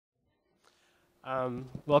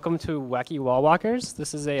Welcome to Wacky Wall Walkers.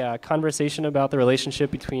 This is a conversation about the relationship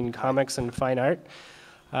between comics and fine art.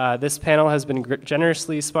 This panel has been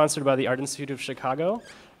generously sponsored by the Art Institute of Chicago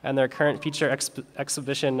and their current feature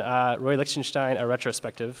exhibition, Roy Lichtenstein, A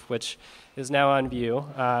Retrospective, which is now on view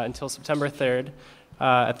until September 3rd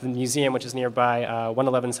at the museum, which is nearby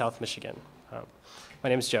 111 South Michigan. My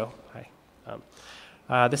name is Joe. Hi.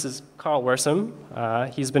 This is Karl Wirsum.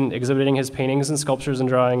 He's been exhibiting his paintings and sculptures and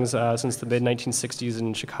drawings since the mid-1960s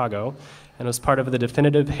in Chicago and was part of the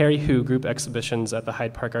definitive Harry Hu group exhibitions at the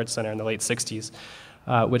Hyde Park Art Center in the late 60s,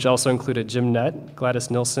 which also included Jim Nudd,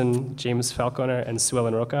 Gladys Nilsson, James Falconer, and Sue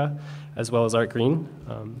Ellen Roca, as well as Art Green.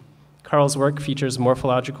 Karl's work features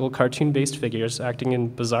morphological cartoon-based figures acting in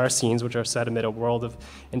bizarre scenes which are set amid a world of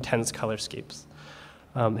intense colorscapes.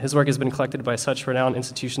 His work has been collected by such renowned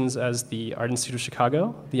institutions as the Art Institute of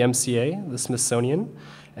Chicago, the MCA, the Smithsonian,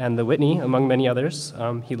 and the Whitney, among many others.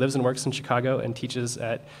 He lives and works in Chicago and teaches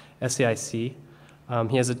at SAIC.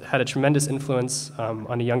 He has had a tremendous influence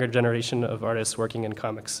on a younger generation of artists working in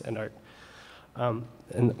comics and art.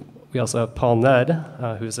 And we also have Paul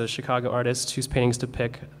Nudd, who's a Chicago artist whose paintings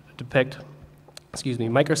depict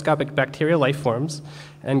microscopic bacterial life forms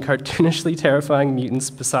and cartoonishly terrifying mutants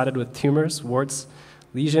besotted with tumors, warts,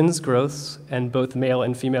 lesions, growths, and both male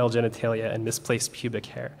and female genitalia and misplaced pubic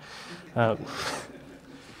hair.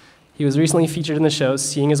 He was recently featured in the show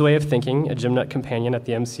Seeing His Way of Thinking, a Jim Nudd companion at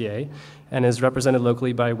the MCA, and is represented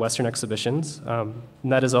locally by Western Exhibitions.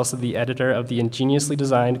 Nudd is also the editor of the ingeniously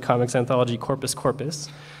designed comics anthology Corpus Corpus,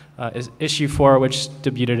 issue 4, which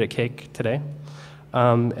debuted at Cake today.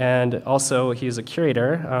 And also, he is a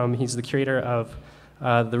curator. He's the curator of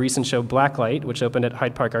the recent show Blacklight, which opened at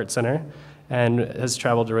Hyde Park Art Center, and has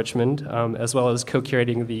traveled to Richmond, as well as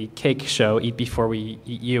co-curating the Cake show, Eat Before We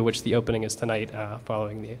Eat You, which the opening is tonight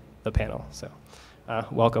following the panel. So,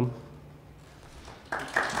 welcome.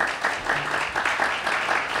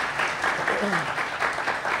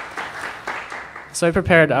 So I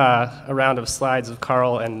prepared a round of slides of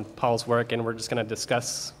Karl and Paul's work, and we're just going to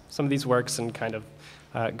discuss some of these works and kind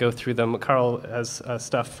of go through them. Karl has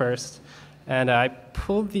stuff first. And I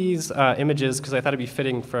pulled these images because I thought it'd be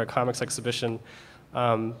fitting for a comics exhibition.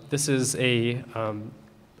 This is a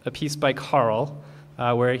piece by Karl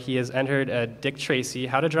where he has entered a Dick Tracy,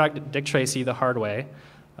 How to Draw Dick Tracy the Hard Way.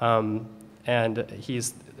 And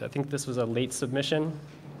I think this was a late submission.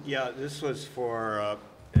 Yeah, this was for,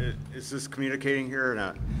 is this communicating here or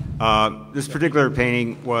not? This particular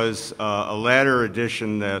painting was a latter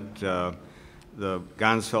edition that the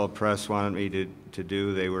Gonsfeld Press wanted me to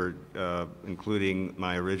do. They were including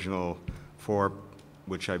my original 4,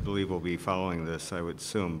 which I believe will be following this, I would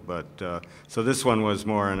assume. But so this one was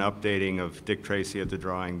more an updating of Dick Tracy at the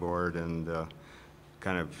drawing board and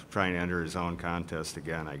kind of trying to enter his own contest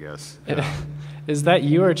again, I guess. Is that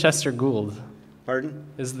you or Chester Gould? Pardon?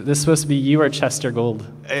 Is this supposed to be you or Chester Gould?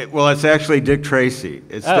 Well, it's actually Dick Tracy.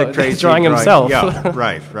 It's Dick Tracy drawing himself. Yeah,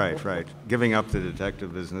 right. Giving up the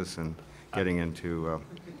detective business and getting into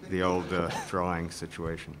the old drawing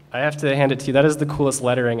situation. I have to hand it to you. That is the coolest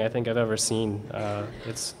lettering I think I've ever seen.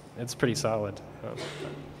 It's pretty solid.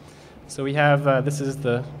 So we have, this is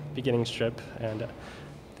the beginning strip, and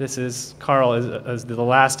this is Karl as the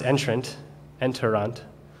last entrant, and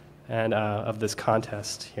of this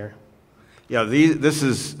contest here. Yeah, this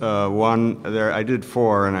is one there. I did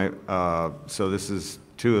 4, and so this is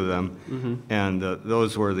 2 of them, and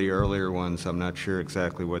those were the earlier ones. I'm not sure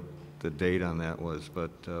exactly what the date on that was, but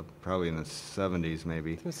probably in the 70s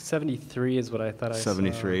maybe. It was 73 is what I thought I saw.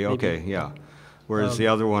 73, okay, yeah. Whereas the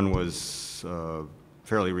other one was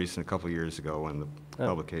fairly recent, a couple years ago when the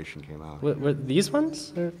publication came out. Were these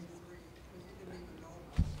ones? Or?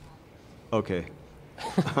 Okay.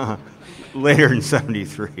 Later in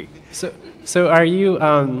 73. So are you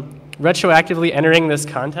retroactively entering this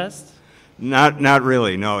contest? Not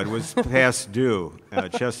really, no. It was past due.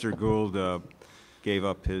 Chester Gould gave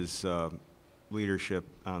up his leadership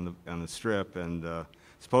on the strip, and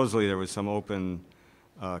supposedly there was some open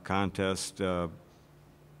contest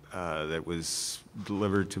that was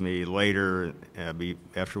delivered to me later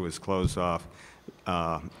after it was closed off,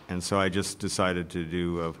 and so I just decided to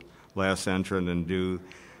do a last entrant and do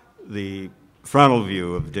the frontal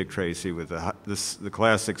view of Dick Tracy with the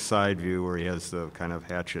classic side view where he has the kind of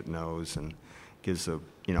hatchet nose and gives a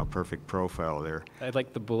perfect profile there. I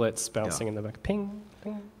like the bullets bouncing in the back. Ping,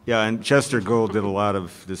 ping. Yeah, and Chester Gould did a lot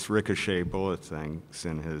of this ricochet bullet things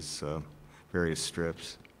in his various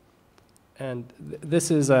strips. And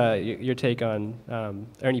this is your take on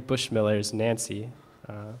Ernie Bushmiller's Nancy.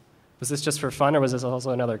 Was this just for fun, or was this also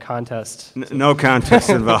another contest? No contest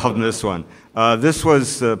involved in this one. This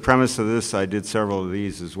was the premise of this. I did several of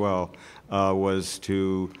these as well. Was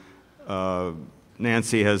to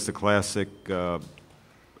Nancy has the classic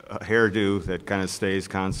hairdo that kind of stays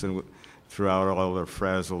constant throughout all the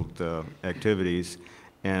frazzled activities,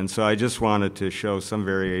 and so I just wanted to show some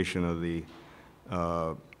variation of the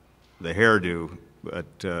hairdo, but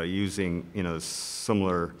using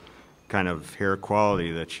similar kind of hair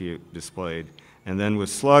quality that she displayed. And then with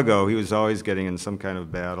Sluggo, he was always getting in some kind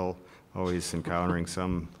of battle, always encountering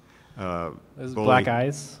some Those bully. black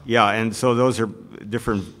eyes? Yeah, and so those are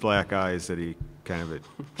different black eyes that he kind of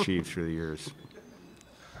achieved through the years.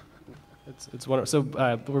 It's wonderful. So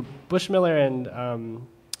were Bushmiller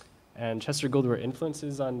and Chester Gould were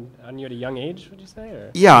influences on you at a young age, would you say?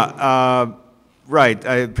 Or? Yeah, right.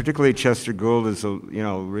 Particularly Chester Gould is a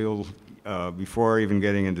real. Before even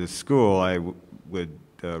getting into school, I would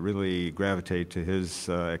really gravitate to his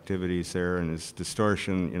activities there and his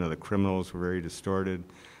distortion. The criminals were very distorted,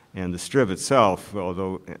 and the strip itself,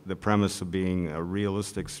 although the premise of being a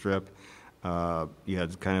realistic strip, you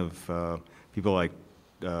had kind of people like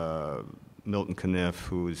Milton Caniff,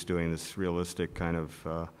 who was doing this realistic kind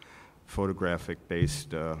of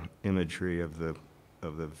photographic-based imagery of the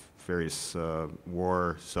various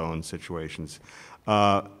war zone situations.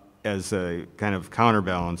 As a kind of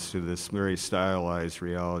counterbalance to this very stylized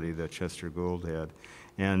reality that Chester Gould had.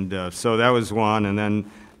 And so that was one, and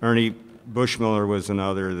then Ernie Bushmiller was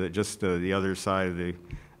another, that just the other side of the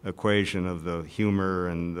equation of the humor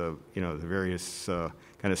and the various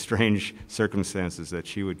kind of strange circumstances that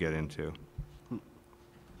she would get into.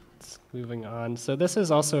 Moving on. So this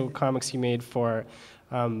is also comics you made for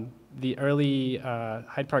the early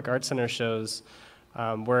Hyde Park Art Center shows.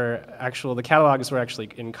 The catalogs were actually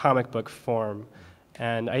in comic book form.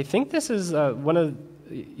 And I think this is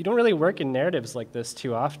you don't really work in narratives like this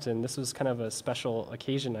too often. This was kind of a special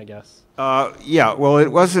occasion, I guess. Yeah, well, it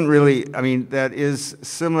wasn't really, that is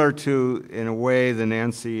similar to, in a way, the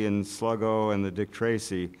Nancy and Sluggo and the Dick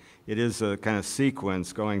Tracy. It is a kind of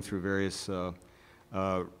sequence going through various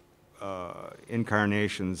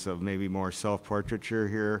incarnations of maybe more self-portraiture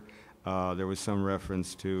here. There was some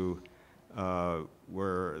reference to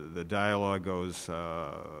where the dialogue goes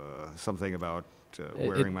something about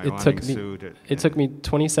wearing my awning suit. It took me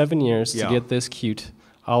 27 years to get this cute,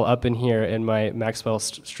 all up in here in my Maxwell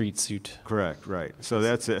Street suit. Correct, right. So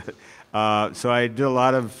that's it. So I did a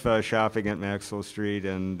lot of shopping at Maxwell Street,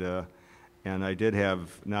 and I did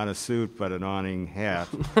have not a suit but an awning hat,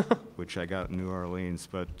 which I got in New Orleans.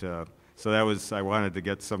 But so that was, I wanted to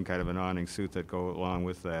get some kind of an awning suit that go along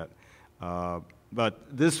with that. But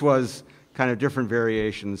this was kind of different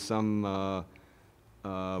variations, some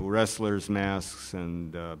wrestlers' masks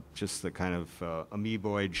and just the kind of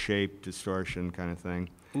amoeboid shape distortion kind of thing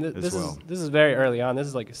as well. This is very early on. This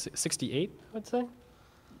is like 68, I'd say?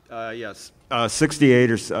 Yes,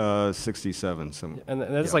 68 or 67. And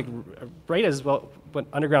that's like right as well when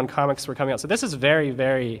underground comics were coming out. So this is very,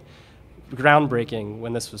 very groundbreaking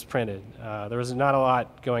when this was printed. There was not a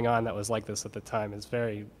lot going on that was like this at the time. It's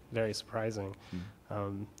very, very surprising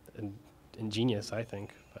and ingenious, I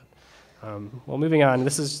think. But, well, moving on.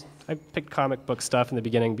 I picked comic book stuff in the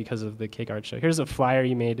beginning because of the Cake Art Show. Here's a flyer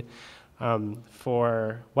you made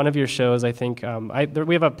for one of your shows, I think.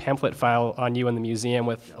 We have a pamphlet file on you in the museum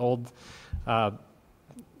with old,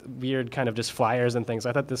 weird kind of just flyers and things.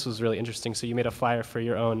 I thought this was really interesting. So you made a flyer for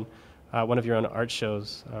your own, one of your own art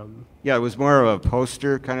shows. Yeah, it was more of a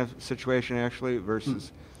poster kind of situation, actually,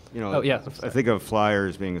 versus, I think of flyer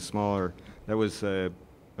as being a smaller. That was a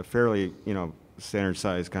fairly, standard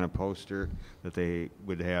size kind of poster that they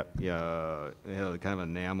would have. Yeah, it had a kind of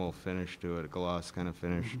enamel finish to it, a gloss kind of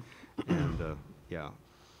finish, and yeah.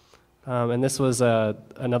 And this was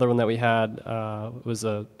another one that we had. Was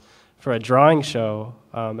for a drawing show,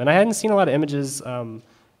 and I hadn't seen a lot of images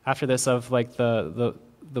after this of like the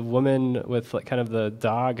woman with like kind of the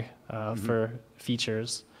dog for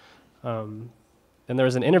features, and there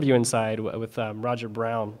was an interview inside with Roger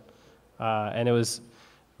Brown, and it was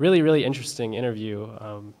really, really interesting interview.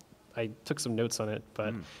 I took some notes on it,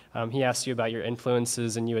 but he asked you about your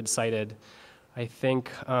influences, and you had cited, I think,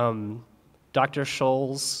 Dr.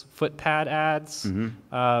 Scholl's foot pad ads,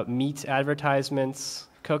 meat advertisements,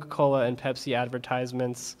 Coca-Cola and Pepsi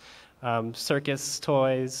advertisements, circus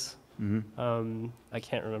toys. I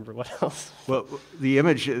can't remember what else. Well, the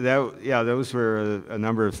image, those were a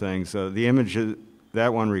number of things. The image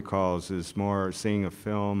that one recalls is more seeing a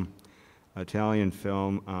film, Italian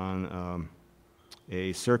film on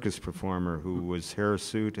a circus performer who was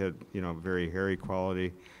hirsute, had very hairy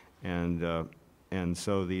quality, and and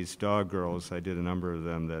so these dog girls, I did a number of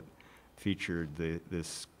them that featured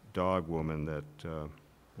this dog woman that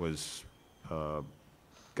was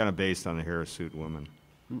kind of based on the Harrisuit woman.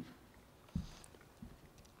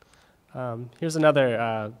 Here's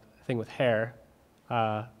another thing with hair,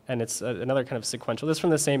 and it's another kind of sequential. This is from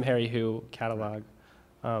the same Harry Who catalog,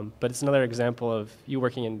 but it's another example of you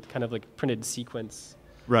working in kind of like printed sequence,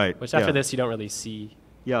 Right. which after this you don't really see.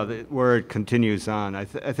 Yeah, where it continues on. I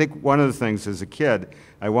think one of the things as a kid,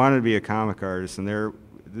 I wanted to be a comic artist, and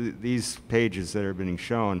these pages that are being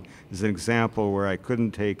shown is an example where I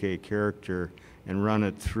couldn't take a character and run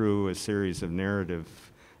it through a series of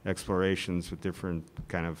narrative explorations with different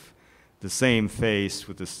kind of the same face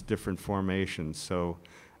with this different formations. So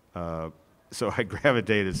I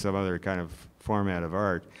gravitated to some other kind of format of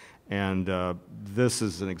art, and this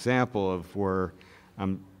is an example of where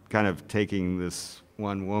I'm kind of taking this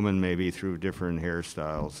one woman maybe through different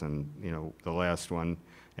hairstyles, and the last one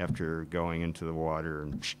after going into the water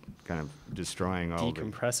and kind of destroying all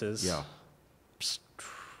decompresses. Yeah.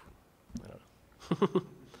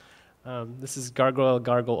 This is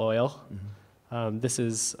gargoyle oil. Mm-hmm. This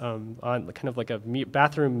is on kind of like a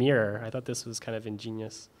bathroom mirror. I thought this was kind of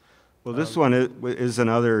ingenious. Well, this one is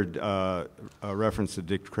another reference to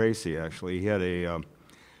Dick Tracy. Actually, he had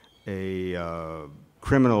a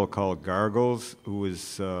criminal called Gargles who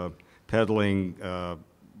was peddling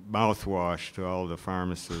mouthwash to all the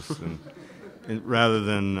pharmacists, and rather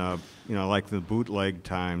than like the bootleg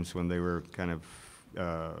times when they were kind of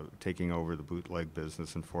taking over the bootleg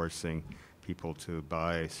business and forcing people to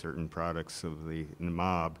buy certain products of the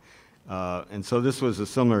mob. And so this was a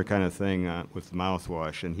similar kind of thing with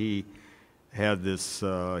mouthwash, and he had this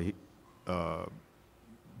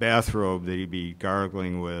bathrobe that he'd be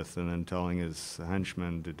gargling with and then telling his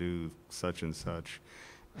henchmen to do such and such.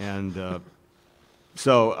 And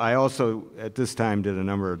so I also, at this time, did a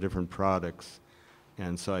number of different products.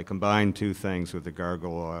 And so I combined two things with the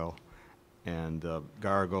gargle oil and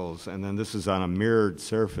gargles. And then this is on a mirrored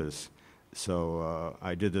surface. So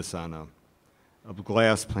I did this on a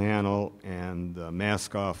glass panel and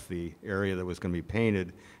mask off the area that was going to be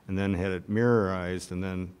painted, and then had it mirrorized and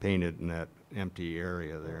then painted in that empty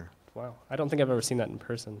area there. Wow. I don't think I've ever seen that in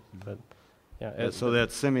person, but yeah. So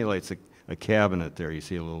that simulates a cabinet there. You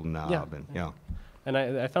see a little knob. Yeah. And, yeah. And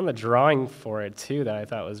I found the drawing for it, too, that I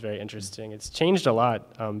thought was very interesting. It's changed a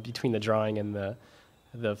lot between the drawing and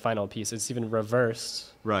the final piece. It's even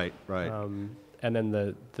reversed. Right, right. And then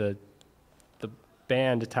the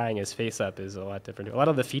band tying his face up is a lot different. A lot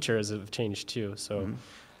of the features have changed, too. So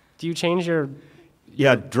do you change your...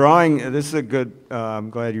 Yeah, drawing, this is a good...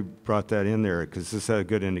 I'm glad you brought that in there, because this is a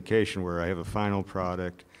good indication where I have a final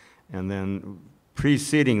product, and then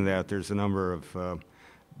preceding that, there's a number of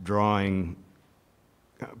drawing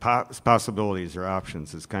possibilities or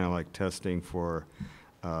options. It's kind of like testing for,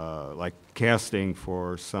 like casting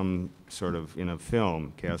for some sort of, in a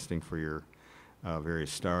film, casting for your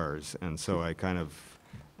various stars. And so I kind of,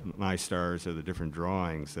 my stars are the different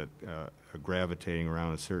drawings that are gravitating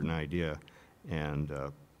around a certain idea. And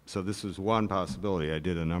so this was one possibility. I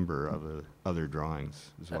did a number of other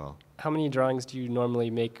drawings as well. How many drawings do you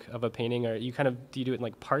normally make of a painting? Or you kind of, do you do it in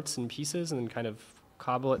like parts and pieces and then kind of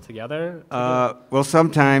cobble it together? Well,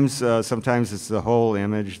 sometimes it's the whole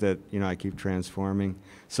image that I keep transforming.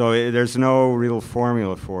 So there's no real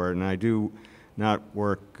formula for it, and I do not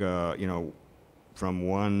work from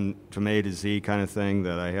one from A to Z kind of thing.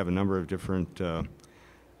 That I have a number of different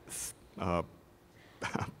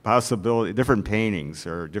possibility, different paintings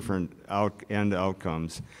or different end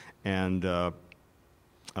outcomes, and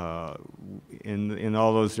in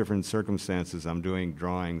all those different circumstances, I'm doing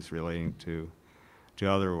drawings relating to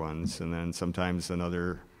other ones, and then sometimes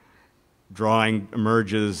another drawing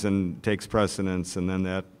emerges and takes precedence, and then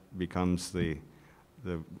that becomes the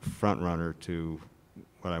front runner to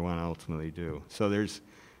what I want to ultimately do. So there's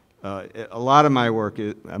a lot of my work,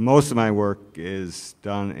 most of my work is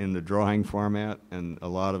done in the drawing format, and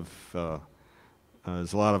there's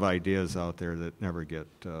a lot of ideas out there that never get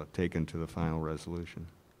taken to the final resolution.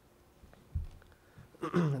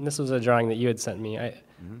 And this was a drawing that you had sent me.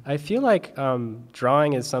 I feel like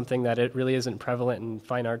drawing is something that it really isn't prevalent in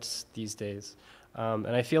fine arts these days. And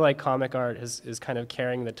I feel like comic art is kind of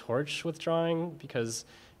carrying the torch with drawing because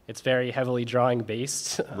it's very heavily drawing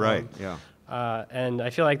based. Right, yeah. And I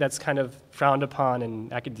feel like that's kind of frowned upon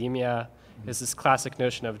in academia, is this classic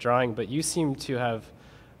notion of drawing. But you seem to have,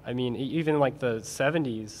 I mean, even like the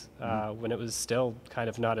 70s, when it was still kind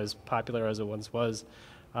of not as popular as it once was,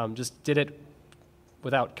 just did it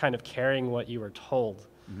without kind of caring what you were told.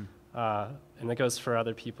 And that goes for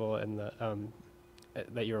other people in the,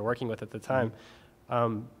 that you were working with at the time.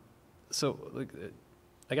 So, like,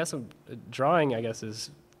 I guess a drawing, I guess,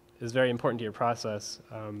 is very important to your process.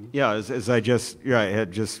 Yeah, as I just, I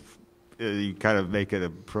had just, you kind of make an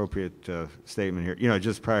appropriate statement here. You know,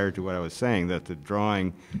 just prior to what I was saying, that the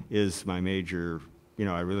drawing is my major,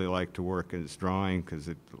 I really like to work as drawing because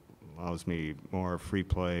it allows me more free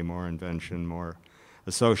play, more invention, more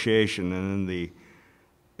association, and then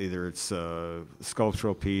either it's a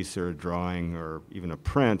sculptural piece or a drawing or even a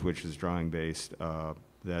print, which is drawing based,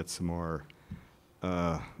 that's more,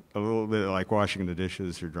 a little bit like washing the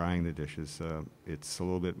dishes or drying the dishes. It's a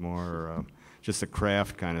little bit more just a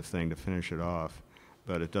craft kind of thing to finish it off,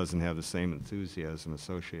 but it doesn't have the same enthusiasm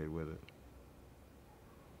associated with it.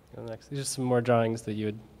 Next, just some more drawings that you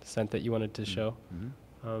had sent that you wanted to show.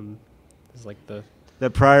 Mm-hmm. It's like the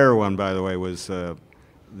prior one, by the way, was the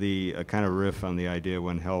kind of riff on the idea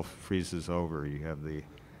when hell freezes over. You have the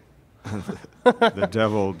the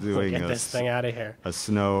devil doing get this thing out of here. A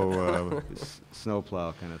snowplow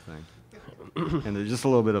kind of thing, and there's just a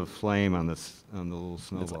little bit of flame on the little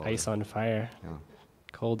snowball. It's ice on fire. Yeah.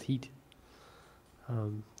 Cold heat.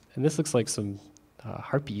 And this looks like some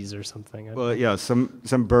harpies or something. Well, yeah, some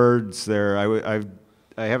birds there.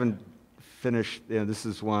 I haven't finished. This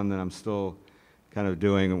is one that I'm still kind of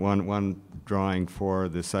doing one drawing for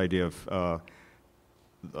this idea of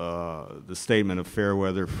the statement of fair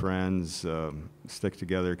weather friends stick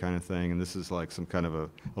together kind of thing, and this is like some kind of a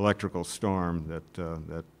electrical storm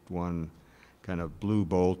that one kind of blue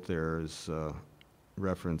bolt there is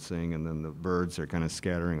referencing, and then the birds are kind of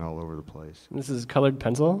scattering all over the place. This is colored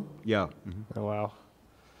pencil? Yeah. Mm-hmm. Oh, wow.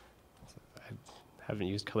 I haven't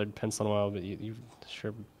used colored pencil in a while, but you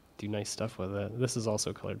sure do nice stuff with it. This is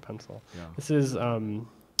also colored pencil. Yeah. This is,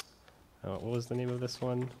 what was the name of this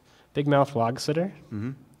one? Big Mouth Log Sitter?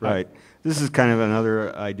 Mm-hmm. Right. This is kind of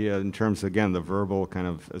another idea in terms, again, the verbal kind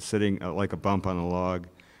of sitting like a bump on a log.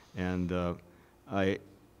 And I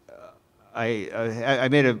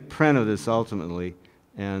made a print of this ultimately,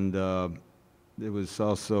 and there was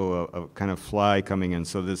also a kind of fly coming in.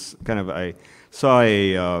 So this kind of, I saw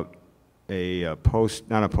a post,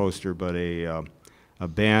 not a poster, but a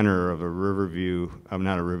banner of a Riverview,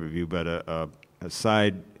 not a Riverview, but a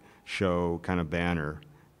side show kind of banner.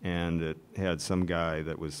 And it had some guy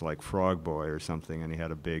that was like Frog Boy or something, and he had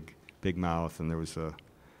a big mouth, and there was a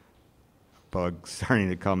bug starting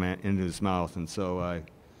to come into his mouth. And so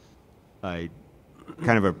I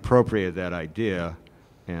kind of appropriated that idea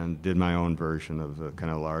and did my own version of the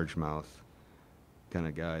kind of large mouth kind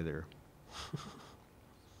of guy there.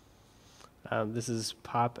 This is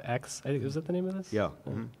Pop X. Was that the name of this? Yeah.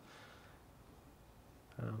 Mm-hmm.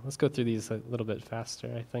 Let's go through these a little bit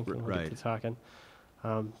faster, I think, and we'll Right. get to talking.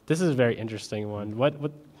 This is a very interesting one. What?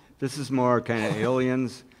 This is more kind of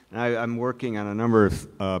aliens. And I'm working on a number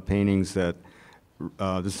of paintings that,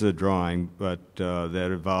 this is a drawing, but that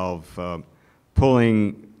involve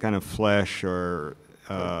pulling kind of flesh or...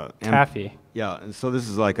 taffy. Yeah, and so this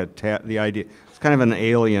is like the idea, it's kind of an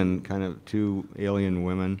alien, kind of two alien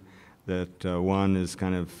women, that one is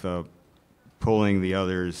kind of pulling the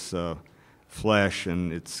other's flesh,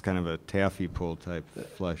 and it's kind of a taffy pull type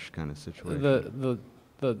flesh kind of situation.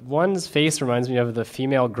 The one's face reminds me of the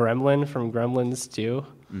female gremlin from Gremlins 2.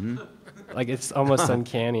 Mm-hmm. Like, it's almost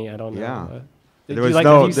uncanny. I don't know. Yeah. There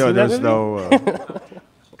was no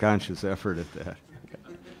conscious effort at that.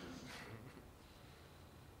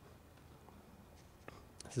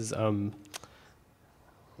 This is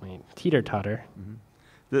Teeter Totter.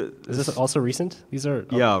 Mm-hmm. Is this also recent? These are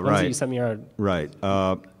ones that you sent me are right.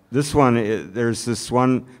 This one, there's this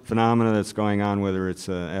one phenomena that's going on, whether it's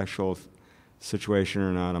an actual situation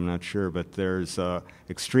or not, I'm not sure, but there's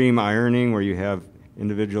extreme ironing where you have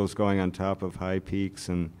individuals going on top of high peaks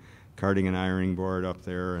and carting an ironing board up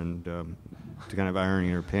there and kind of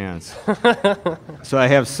ironing their pants. So I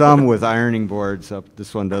have some with ironing boards up.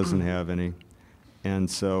 This one doesn't have any. And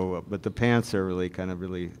so, but the pants are really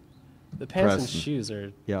the pants and shoes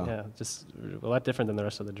are just a lot different than the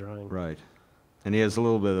rest of the drawing. Right. And he has a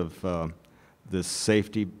little bit of this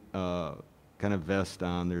safety kind of vest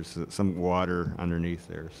on. There's some water underneath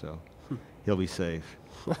there, so he'll be safe.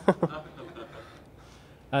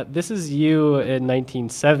 This is you in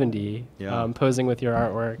 1970, posing with your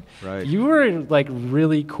artwork. Right. You were like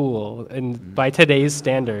really cool, and by today's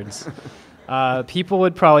standards, people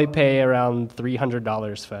would probably pay around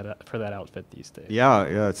 $300 for that outfit these days.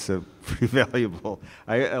 Yeah, it's pretty valuable.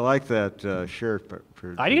 I like that shirt.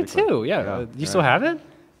 I do too. Yeah. Do you still have it?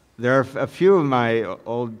 There are a few of my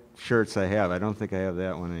old shirts I have. I don't think I have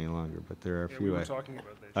that one any longer, but there are a few. We were talking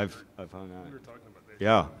about that. I've hung on. We were talking about that.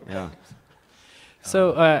 Yeah.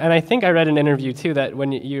 So, and I think I read an interview too that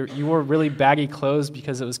when you wore really baggy clothes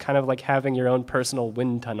because it was kind of like having your own personal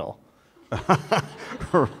wind tunnel.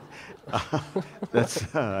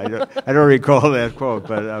 That's I don't recall that quote,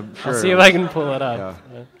 but I'm sure. I'll see if I can pull it up.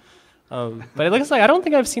 Yeah. But it looks like I don't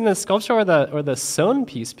think I've seen the sculpture or the sewn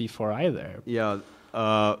piece before either. Yeah.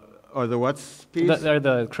 Or the what's piece? Or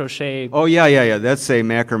the crochet. Oh yeah. That's a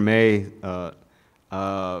macrame.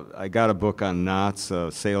 I got a book on knots,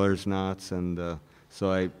 sailors' knots, and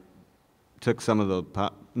so I took some of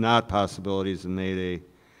the knot possibilities and made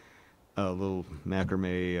a little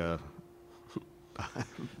macrame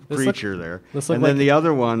creature there. And then the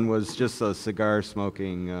other one was just a cigar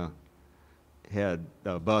smoking head,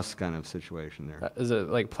 bust kind of situation there. Is it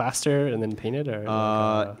like plaster and then painted,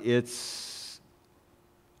 or? It's,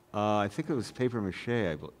 I think it was paper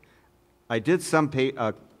mache. I did some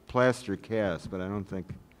plaster cast, but I don't think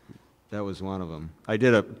that was one of them. I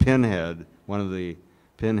did a pinhead, one of the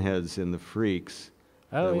pinheads in the Freaks.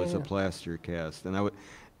 That was a plaster cast, and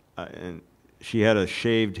and she had a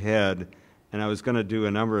shaved head, and I was going to do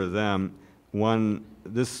a number of them. I only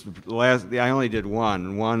did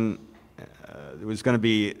one. One, it was going to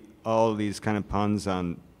be all these kind of puns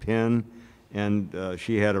on pin, and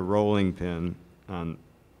she had a rolling pin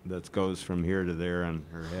that goes from here to there on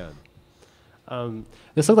her head.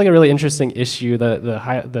 This looked like a really interesting issue.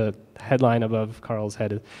 The headline above Karl's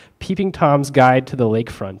head is "Peeping Tom's Guide to the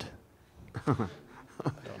Lakefront."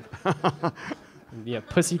 Yeah,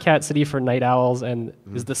 Pussycat City for night owls, and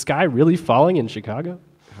is the sky really falling in Chicago?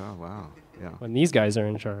 Oh wow! Yeah. When these guys are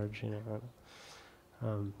in charge,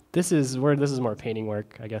 this is more painting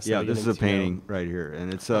work, I guess. Yeah, this is a painting right here,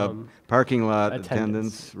 and it's parking lot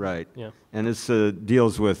attendance, right? Yeah, and this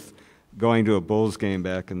deals with going to a Bulls game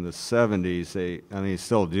back in the 70s. They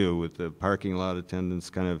still do with the parking lot attendants,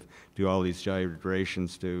 kind of do all these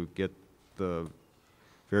gyrations to get the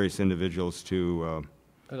various individuals to.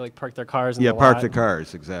 They like park their cars in the lot. Park the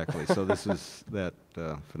cars, exactly. So this is that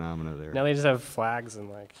phenomena there. Now they just have flags and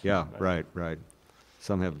like. Yeah, right.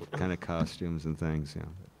 Some have kind of costumes and things,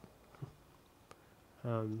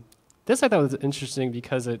 yeah. This I thought was interesting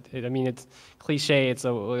because it's cliche, it's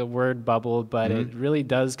a word bubble, but it really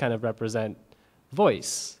does kind of represent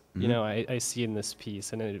voice. I see in this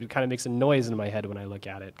piece, and it kind of makes a noise in my head when I look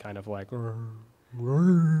at it, kind of like.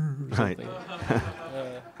 Right.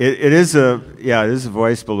 It is a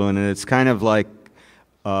voice balloon, and it's kind of like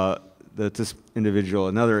that this individual,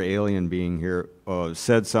 another alien being here,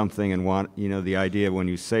 said something and the idea when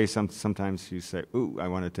you say something, sometimes you say, "Ooh, I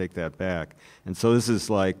want to take that back," and so this is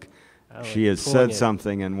like she has said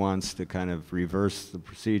something and wants to kind of reverse the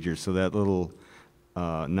procedure. So that little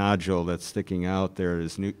nodule that's sticking out there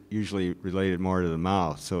is usually related more to the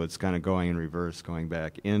mouth, so it's kind of going in reverse, going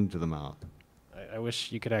back into the mouth. I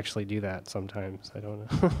wish you could actually do that sometimes. I don't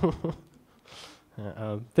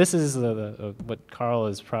know. This is what Karl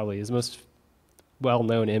is probably his most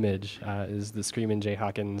well-known image is the Screamin' Jay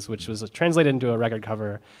Hawkins, which was translated into a record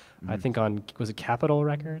cover, I think was it Capitol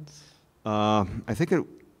Records? I think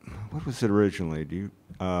what was it originally?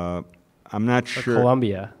 I'm not sure.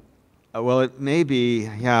 Columbia. Well, it may be.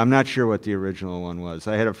 Yeah, I'm not sure what the original one was.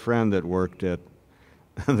 I had a friend that worked at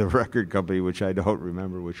the record company, which I don't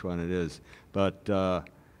remember which one it is, but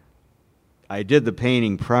I did the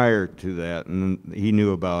painting prior to that, and he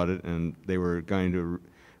knew about it, and they were going to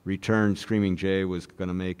return. Screaming Jay was going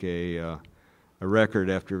to make a record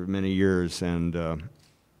after many years, and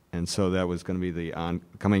so that was going to be the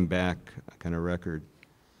coming back kind of record.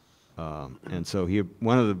 And so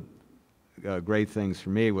one of the great things for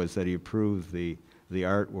me was that he approved the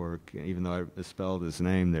artwork, even though I misspelled his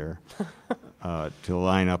name there, to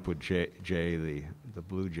line up with Jay, the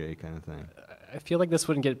blue jay kind of thing. I feel like this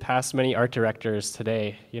wouldn't get past many art directors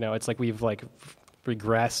today. It's like we've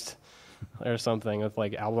regressed or something with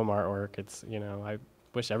album artwork. It's I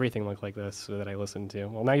wish everything looked like this that I listened to.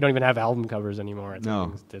 Well, now you don't even have album covers anymore. It's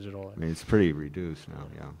digital. I mean, it's pretty reduced now.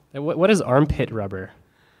 Yeah. And what is armpit rubber?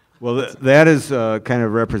 Well, that is kind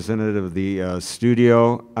of representative of the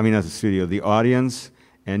studio. I mean, not the studio, the audience.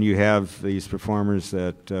 And you have these performers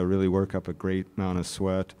that really work up a great amount of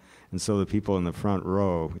sweat. And so the people in the front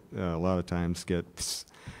row a lot of times get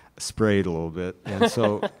sprayed a little bit. And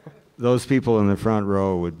so those people in the front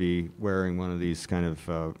row would be wearing one of these kind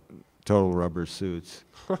of total rubber suits.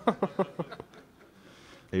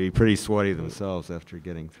 They'd be pretty sweaty themselves after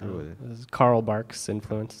getting through with it. This is Karl Barks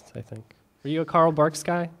influenced, I think. Were you a Karl Barks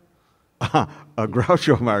guy? A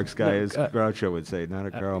Groucho Marx guy, as Groucho would say, not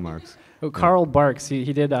a Karl Marx. Oh, Karl Barks.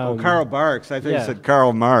 He did. Karl Barks. I think you said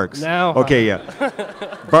Karl Marx. Now. Okay, yeah.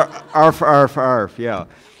 Arf, arf, arf. Yeah.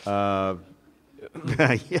 Yeah.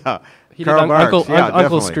 He Karl did Barks, Uncle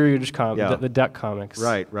definitely. Scrooge, Yeah. the Duck comics.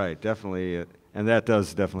 Right, definitely. And that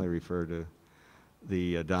does definitely refer to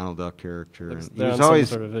the Donald Duck character. And he They're was on always,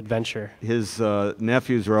 some sort of adventure. his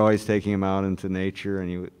nephews were always taking him out into nature, and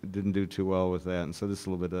he didn't do too well with that. And so this is a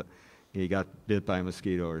little bit of, he got bit by a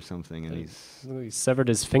mosquito or something, and He severed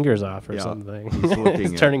his fingers off or Yeah, something. he's looking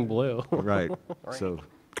It's at- turning blue. right. So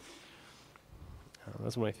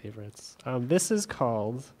That's one of my favorites. This is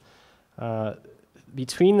called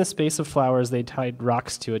Between the Space of Flowers, They Tied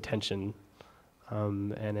Rocks to Attention.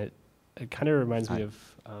 And it kind of reminds me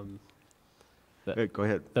of go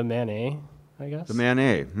ahead. the Manet, I guess. The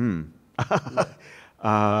Manet.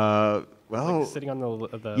 Well, Like sitting on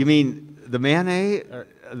the you mean the Manet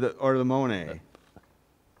or the Monet?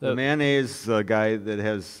 The The- Manet is the guy that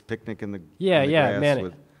has picnic in the Yeah, in the yeah, grass Manet.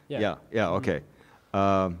 with- Yeah. yeah. Okay.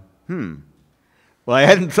 Well, I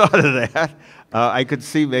hadn't thought of that. I could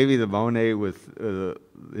see maybe the Monet with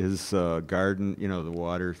his garden, the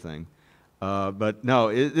water thing. But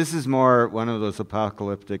no, this is more one of those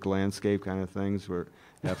apocalyptic landscape kind of things where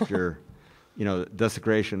after,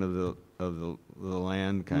 desecration of the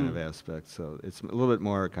land kind of aspect. So it's a little bit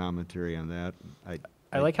more a commentary on that.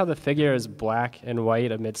 I like how the figure is black and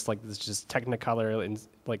white amidst like this just technicolor and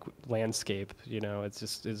like landscape.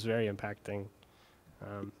 It's very impacting.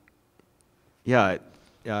 Yeah,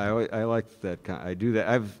 I like that. I do that.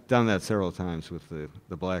 I've done that several times with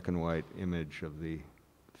the black and white image of the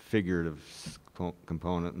figurative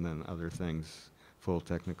component and then other things, full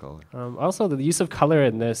technicolor. Also, the use of color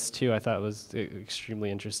in this too, I thought was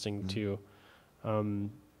extremely interesting too.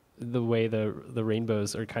 The way the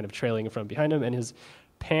rainbows are kind of trailing from behind him, and his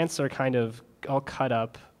pants are kind of all cut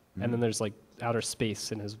up, and then there's like outer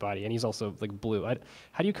space in his body, and he's also like blue. How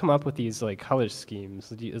do you come up with these like color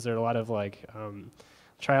schemes? Is there a lot of like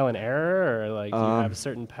trial and error, or like do you have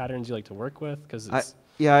certain patterns you like to work with? Because I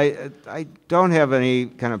don't have any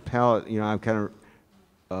kind of palette. I'm kind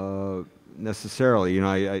of necessarily.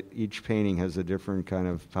 Each painting has a different kind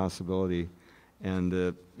of possibility,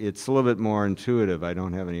 and it's a little bit more intuitive. I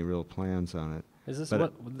don't have any real plans on it. Is this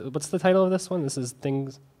what's the title of this one? This is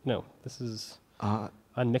things. No, this is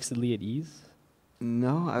Unmixedly at Ease.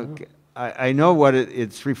 No, I know what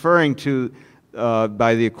it's referring to.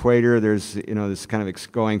 By the equator, there's this kind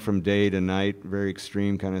of going from day to night, very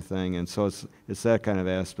extreme kind of thing, and so it's that kind of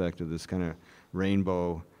aspect of this kind of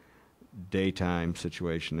rainbow daytime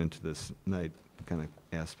situation into this night kind of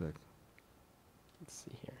aspect. Let's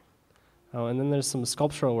see here. Oh, and then there's some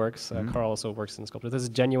sculptural works. Karl also works in sculpture. This is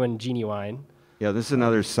genuine genuine. Yeah, this is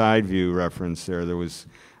another side view reference there. There was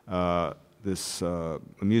this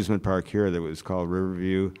amusement park here that was called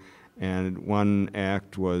Riverview, and one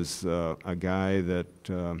act was a guy that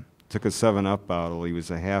took a 7-Up bottle. He was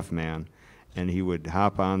a half man, and he would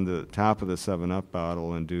hop on the top of the 7-Up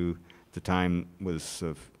bottle and do, the time was,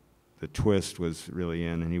 the twist was really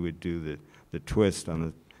in, and he would do the twist on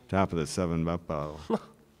the top of the 7-Up bottle.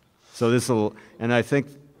 So this will, and I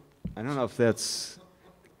don't know if it's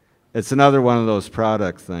another one of those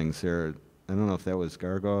product things here. I don't know if that was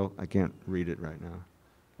gargoyle. I can't read it right now.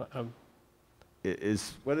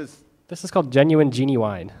 What is? This is called genuine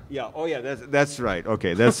genuine. Yeah. Oh, yeah. That's right.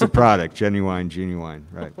 Okay, that's the product. Genuine.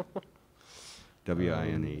 Right.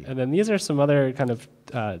 WINE. And then these are some other kind of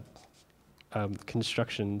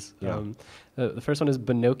constructions. Yeah. The first one is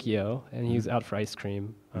Pinocchio, and he's out for ice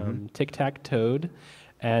cream. Tic Tac Toad,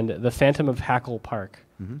 and the Phantom of Hackle Park,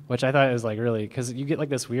 which I thought was like really, because you get like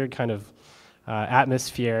this weird kind of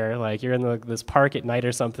atmosphere, like you're in this park at night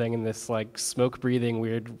or something, and this like smoke-breathing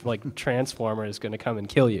weird like transformer is going to come and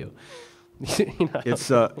kill you. It's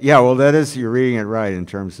well, that is, you're reading it right in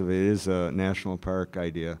terms of it is a national park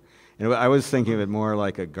idea. And I was thinking of it more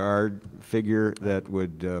like a guard figure that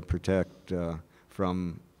would protect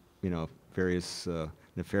from various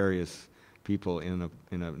nefarious people in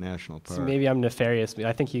a national park. So maybe I'm nefarious.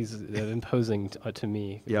 I think he's imposing to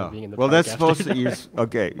me. Yeah. Being in the Well, park that's after supposed to use.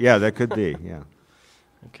 Okay. Yeah, that could be. Yeah.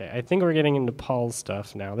 Okay, I think we're getting into Paul's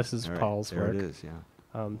stuff now. This is All right, Paul's there work. it is.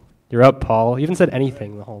 Yeah. You're up, Paul. You haven't said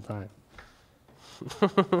anything the whole time.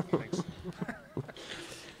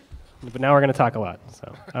 But now we're going to talk a lot.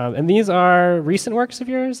 So, and these are recent works of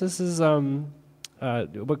yours. This is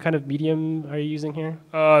what kind of medium are you using here?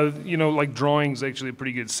 Like drawings, actually a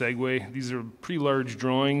pretty good segue. These are pretty large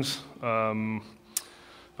drawings, about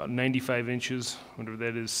 95 inches, whatever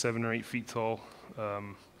that is, 7 or 8 feet tall.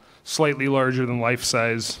 Slightly larger than life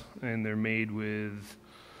size, and they're made with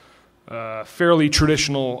fairly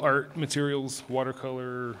traditional art materials: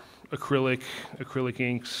 watercolor, acrylic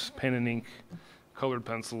inks, pen and ink, colored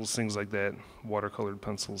pencils, things like that, watercolored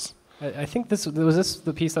pencils. I think this was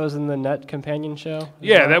the piece that was in the Nudd companion show?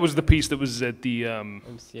 Yeah, that was the piece that was at the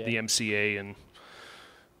MCA. the MCA, and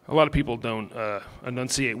a lot of people don't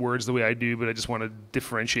enunciate words the way I do, but I just want to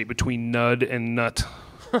differentiate between Nudd and nut.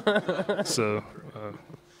 So,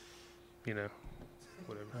 you know,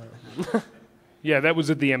 whatever. Yeah, that was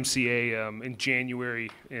at the MCA in January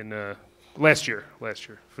in last year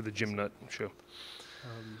for the Jim Nutt show.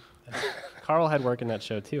 Karl had work in that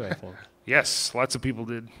show too, I think. Yes, lots of people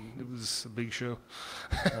did. It was a big show.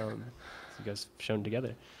 So you guys shown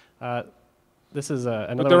together. This is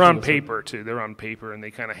another. But they're one on from this paper too. They're on paper, and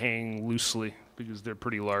they kind of hang loosely because they're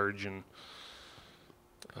pretty large. And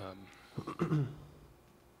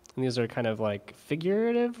And these are kind of like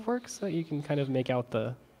figurative works that you can kind of make out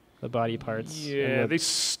the body parts. yeah, and they the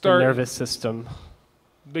start. nervous system.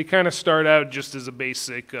 They kind of start out just as a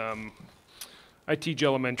basic. I teach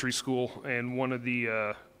elementary school, and one of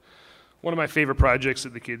my favorite projects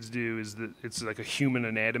that the kids do is that it's like a human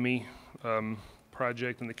anatomy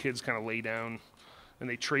project, and the kids kind of lay down and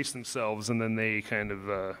they trace themselves, and then they kind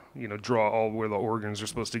of draw all where the organs are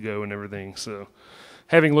supposed to go and everything. So,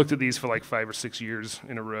 having looked at these for like 5 or 6 years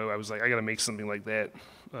in a row, I was like, I got to make something like that.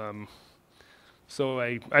 So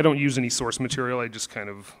I don't use any source material. I just kind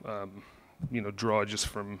of draw just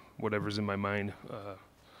from whatever's in my mind.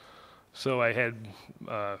 So I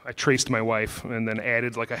traced my wife and then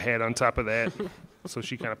added like a head on top of that. So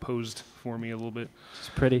she kind of posed for me a little bit. It's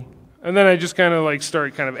pretty. And then I just kind of like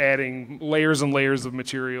start kind of adding layers and layers of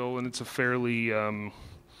material, and it's a fairly,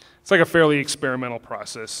 it's like a fairly experimental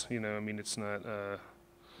process. I mean, it's not,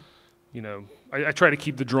 I try to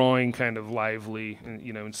keep the drawing kind of lively, and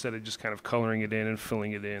instead of just kind of coloring it in and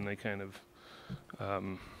filling it in, I kind of,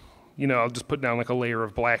 I'll just put down like a layer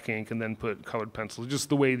of black ink and then put colored pencils. Just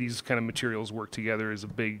the way these kind of materials work together is a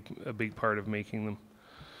big part of making them.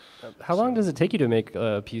 How long does it take you to make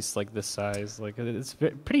a piece like this size? Like it's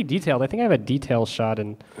pretty detailed. I think I have a detail shot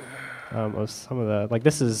in of some of the. Like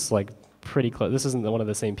this is like pretty close. This isn't one of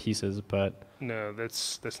the same pieces, but no,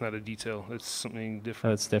 that's not a detail. That's something oh,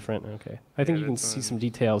 different. it's different. Okay, I think you can see some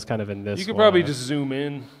details kind of in this. You could one. probably just zoom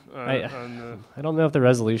in on the. I don't know if the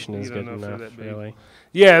resolution is You good don't know if they're enough. that big. Really.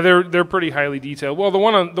 Yeah, they're pretty highly detailed. Well, the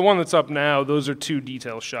one that's up now, those are 2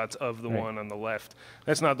 detail shots of the Right. one on the left.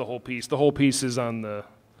 That's not the whole piece. The whole piece is on the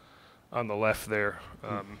left there.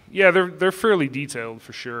 Yeah, they're fairly detailed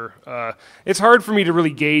for sure. It's hard for me to really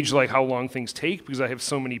gauge like how long things take because I have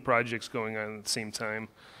so many projects going on at the same time.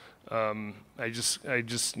 I'm just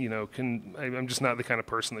not the kind of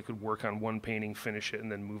person that could work on one painting, finish it,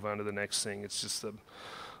 and then move on to the next thing. It's just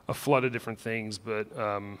a flood of different things, but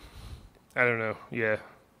I don't know. Yeah.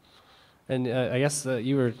 And I guess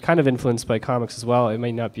you were kind of influenced by comics as well. It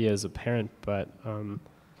may not be as apparent, but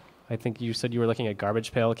I think you said you were looking at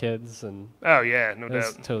Garbage Pail Kids, and Oh yeah, no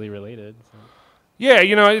that's doubt. totally related. So. Yeah,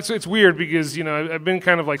 it's weird because I've been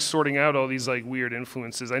kind of like sorting out all these like weird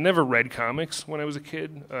influences. I never read comics when I was a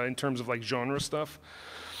kid in terms of like genre stuff,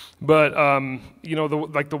 but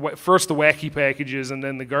first the Wacky packages and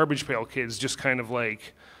then the Garbage Pail Kids just kind of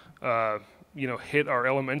like hit our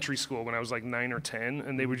elementary school when I was like 9 or 10,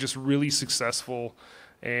 and they were just really successful.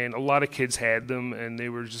 And a lot of kids had them, and they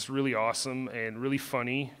were just really awesome and really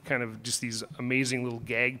funny, kind of just these amazing little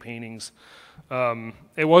gag paintings.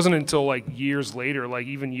 It wasn't until like years later, like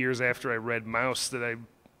even years after I read Mouse, that I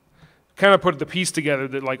kind of put the piece together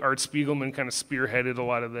that like Art Spiegelman kind of spearheaded a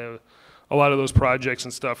lot of those projects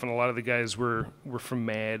and stuff, and a lot of the guys were from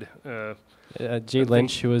Mad. Jay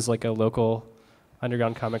Lynch, who was like a local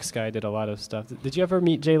underground comics guy, did a lot of stuff. Did you ever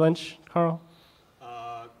meet Jay Lynch, Karl?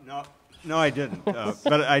 No, I didn't.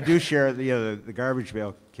 But I do share the Garbage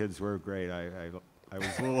Pail Kids were great. I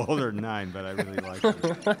was a little older than 9, but I really liked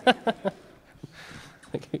them.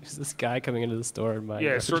 Like, who's this guy coming into the store? And buying Yeah,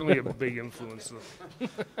 garbage certainly a pails? big influence.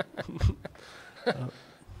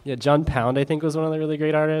 Yeah, John Pound, I think, was one of the really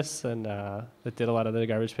great artists, and that did a lot of the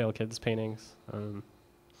Garbage Pail Kids paintings.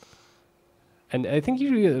 And I think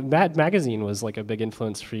Mad Magazine was like a big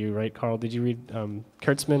influence for you, right, Karl? Did you read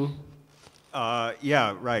Kurtzman?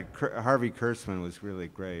 Yeah, right. Harvey Kurtzman was really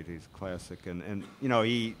great. He's classic, and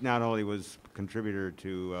he not only was a contributor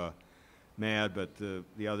to Mad, but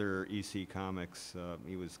the other EC comics.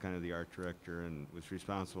 He was kind of the art director and was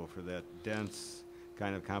responsible for that dense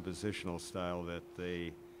kind of compositional style that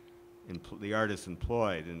the artists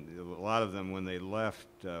employed. And a lot of them, when they left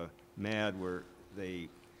Mad, they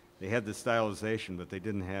had the stylization, but they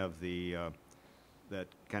didn't have that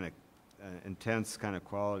kind of intense kind of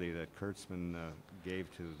quality that Kurtzman gave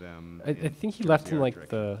to them. I think he left in like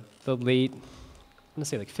the late, I'm gonna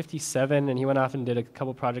say like 57, and he went off and did a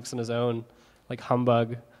couple projects on his own, like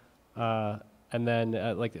Humbug. and then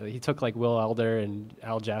like he took like Will Elder and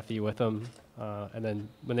Al Jaffe with him, and then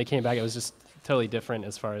when they came back, it was just totally different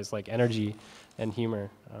as far as like energy and humor.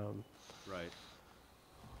 Right.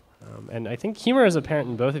 And I think humor is apparent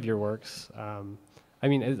in both of your works. I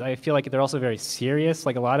mean, I feel like they're also very serious.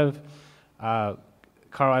 Like a lot of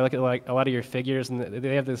Karl, I look at like a lot of your figures, and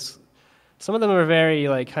they have this. Some of them are very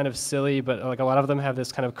like kind of silly, but like a lot of them have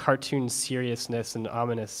this kind of cartoon seriousness and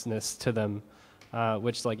ominousness to them,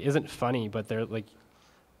 which like isn't funny, but they're like,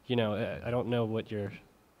 you know, I don't know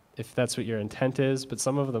if that's what your intent is, but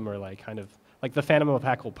some of them are like kind of like the Phantom of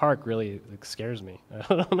Hackle Park really like, scares me.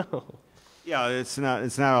 I don't know. Yeah, it's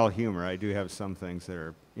not all humor. I do have some things that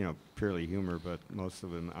are, you know, purely humor, but most of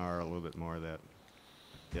them are a little bit more that,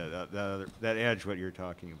 yeah, that edge what you're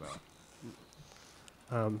talking about.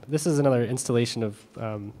 This is another installation of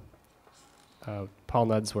Paul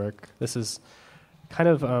Nudd's work. This is kind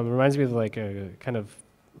of reminds me of like a kind of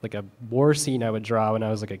like a war scene I would draw when I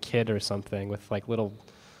was like a kid or something, with like little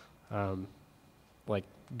like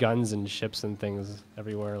guns and ships and things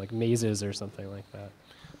everywhere, like mazes or something like that.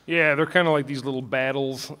 Yeah, they're kind of like these little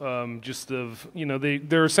battles, just of, you know,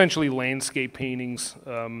 they're essentially landscape paintings,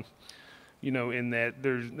 you know, in that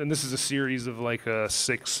and this is a series of like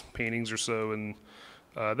 6 paintings or so, and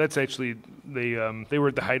that's actually, they were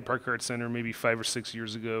at the Hyde Park Art Center maybe 5 or 6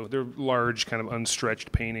 years ago. They're large, kind of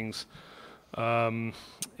unstretched paintings. And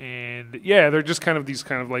yeah, they're just kind of these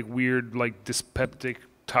kind of like weird, like dyspeptic,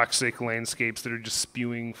 toxic landscapes that are just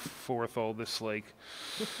spewing forth all this like,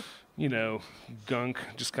 you know, gunk.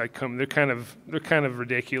 Just kind of come. They're kind of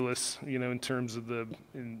ridiculous, you know, in terms of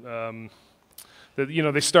you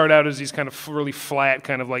know, they start out as these kind of really flat,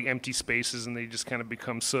 kind of like empty spaces, and they just kind of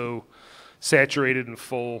become so saturated and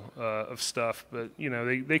full of stuff. But you know,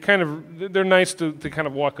 they're nice to kind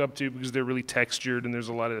of walk up to because they're really textured and there's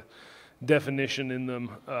a lot of definition in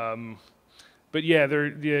them. But yeah,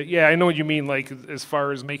 I know what you mean. Like as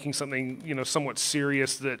far as making something, you know, somewhat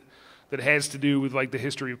serious that has to do with like the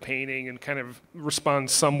history of painting and kind of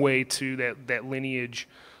responds some way to that lineage,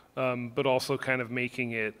 but also kind of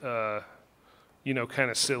making it, you know, kind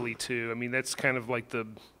of silly too. I mean, that's kind of like the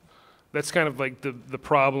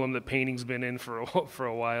problem that painting's been in for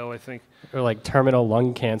a while, I think. Or like terminal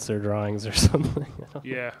lung cancer drawings or something.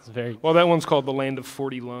 Yeah. It's very well, that one's called The Land of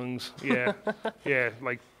 40 Lungs. Yeah. Yeah,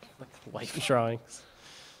 like life drawings.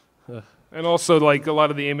 Ugh. And also like a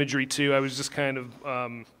lot of the imagery too. I was just kind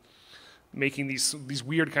of making these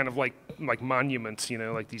weird kind of like monuments, you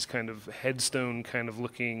know, like these kind of headstone kind of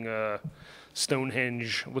looking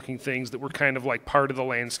Stonehenge looking things that were kind of like part of the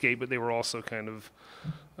landscape, but they were also kind of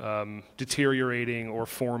deteriorating or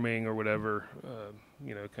forming or whatever,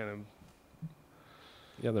 you know, kind of.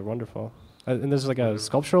 Yeah, they're wonderful. And there's like a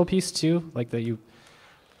sculptural piece too, like that you,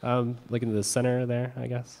 like in the center there, I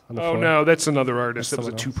guess. On the floor. No, that's another artist. That was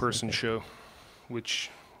a 2-person show, which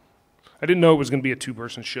I didn't know it was going to be a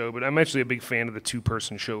 2-person show, but I'm actually a big fan of the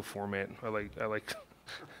 2-person show format. I like.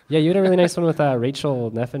 Yeah, you had a really nice one with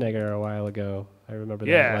Rachel Neffenegger a while ago. I remember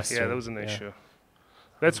that. Yeah, that was a nice show.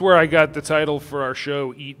 That's where I got the title for our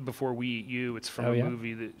show, Eat Before We Eat You. It's from a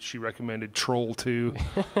movie that she recommended, Troll 2,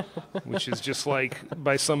 which is just like,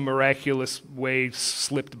 by some miraculous way,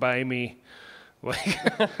 slipped by me. Like,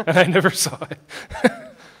 and I never saw it.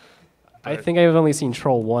 I think I've only seen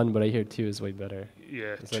Troll 1, but I hear 2 is way better.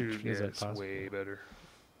 Yeah, 2 is way better.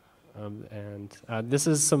 And this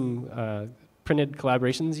is some printed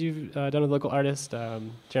collaborations you've done with local artist,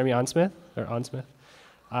 Jeremy Onsmith.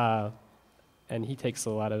 And he takes a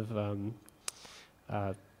lot of,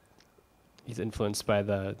 he's influenced by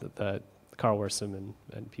the Karl Wirsum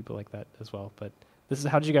and people like that as well. But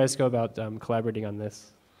how did you guys go about collaborating on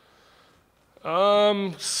this?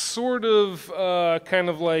 Sort of, kind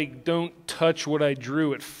of like, don't touch what I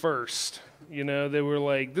drew at first. You know, they were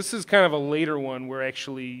like, this is kind of a later one where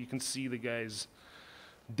actually you can see the guy's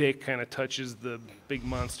dick kind of touches the big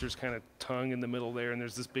monster's kind of tongue in the middle there, and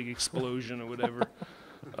there's this big explosion or whatever.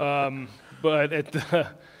 But at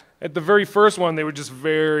the very first one, they were just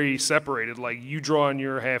very separated. Like, you draw on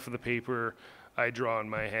your half of the paper, I draw on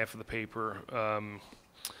my half of the paper.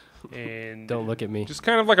 And don't look at me. Just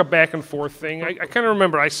kind of like a back and forth thing. I kind of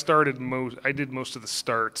remember I did most of the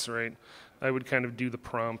starts, right? I would kind of do the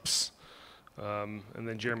prompts, and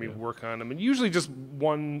then Jeremy would work on them. And usually just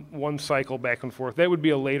one cycle back and forth. That would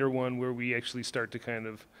be a later one where we actually start to kind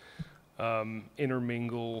of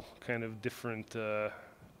intermingle kind of different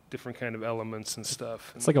kind of elements and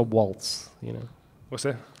stuff. It's like a waltz, you know. What's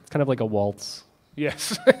that? It's kind of like a waltz.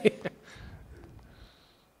 Yes.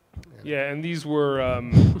 Yeah, and these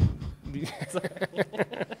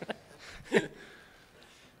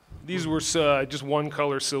These were just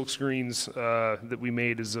one-color silk screens that we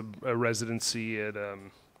made as a residency at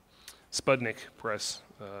Spudnik Press,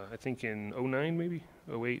 I think in '09 maybe,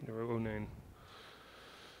 '08 or '09.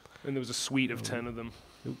 And there was a suite of 10 of them.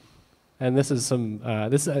 And this is some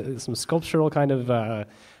sculptural kind of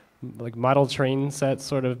like model train set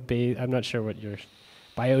sort of I'm not sure what your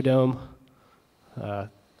biodome.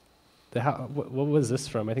 What was this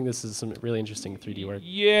from? I think this is some really interesting 3D work.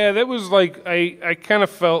 Yeah, that was like, I kind of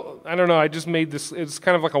felt, I don't know, I just made this, it's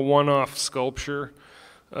kind of like a one-off sculpture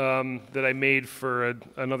that I made for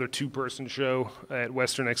another two-person show at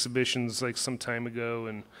Western Exhibitions like some time ago.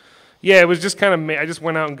 And yeah, it was just kind of, I just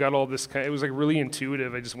went out and got all this it was like really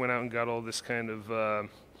intuitive. I just went out and got all this kind of,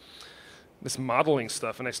 this modeling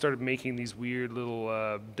stuff, and I started making these weird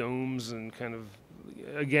little domes and kind of,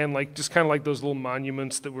 again, like just kind of like those little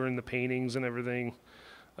monuments that were in the paintings and everything.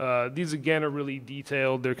 These again are really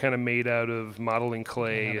detailed. They're kind of made out of modeling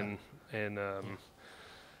clay, and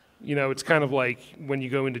you know, it's kind of like when you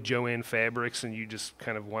go into Joann Fabrics and you just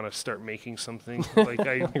kind of want to start making something. Like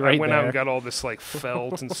I went out and got all this like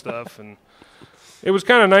felt and stuff, and it was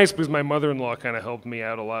kind of nice because my mother-in-law kind of helped me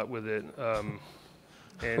out a lot with it.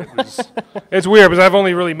 And it's weird because I've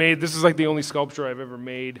only really made, this is like the only sculpture I've ever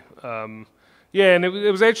made. Yeah, and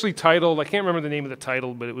it was actually titled, I can't remember the name of the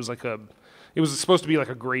title, but it was like it was supposed to be like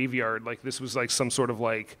a graveyard. Like this was like some sort of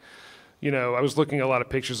like, you know, I was looking at a lot of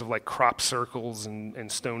pictures of like crop circles and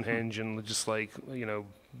Stonehenge and just like, you know,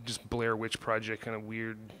 just Blair Witch Project kind of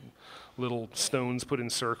weird little stones put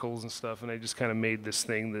in circles and stuff. And I just kind of made this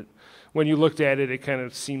thing that when you looked at it, it kind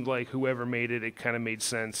of seemed like whoever made it, it kind of made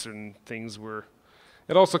sense and things were,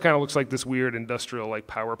 it also kind of looks like this weird industrial like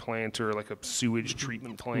power plant or like a sewage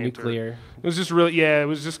treatment plant. Nuclear. It was just really, yeah, it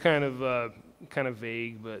was just kind of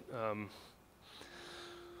vague, but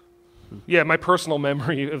yeah, my personal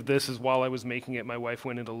memory of this is while I was making it, my wife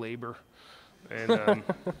went into labor, and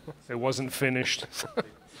it wasn't finished.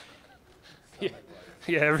 yeah,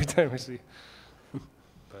 every time I see.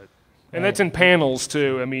 But and that's in panels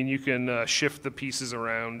too. I mean, you can shift the pieces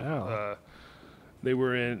around. Oh.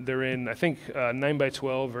 They're in I think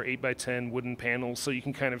 9x12 or 8x10 wooden panels, so you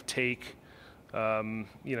can kind of take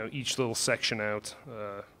you know, each little section out,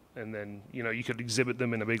 and then you know, you could exhibit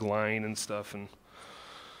them in a big line and stuff, and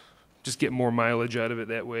just get more mileage out of it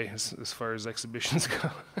that way as far as exhibitions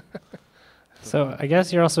go. So I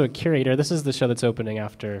guess you're also a curator. This is the show that's opening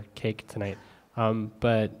after Cake tonight.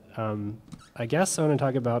 But I guess I want to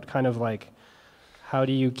talk about kind of like, how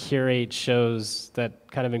do you curate shows that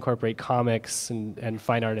kind of incorporate comics and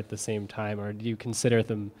fine art at the same time, or do you consider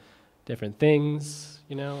them different things?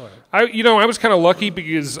 You know, I was kind of lucky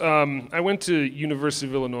because I went to University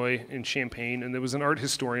of Illinois in Champaign, and there was an art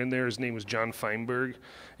historian there. His name was John Feinberg,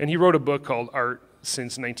 and he wrote a book called Art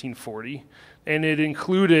Since 1940, and it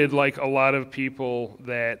included like a lot of people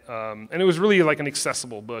that, and it was really like an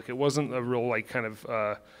accessible book. It wasn't a real like kind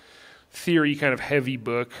of theory kind of heavy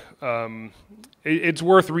book. It's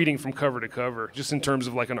worth reading from cover to cover, just in terms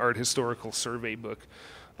of like an art historical survey book.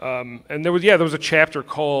 And there was a chapter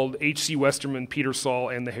called H.C. Westerman, Peter Saul,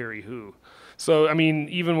 and the Harry Who. So, I mean,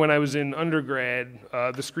 even when I was in undergrad,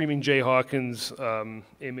 the Screaming Jay Hawkins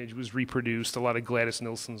image was reproduced, a lot of Gladys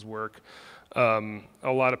Nilsson's work, a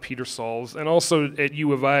lot of Peter Saul's. And also at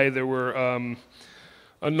U of I, there were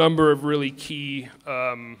a number of really key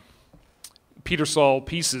Peter Saul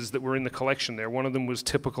pieces that were in the collection there. One of them was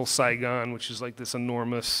Typical Saigon, which is like this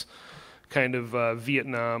enormous kind of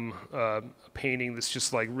Vietnam painting that's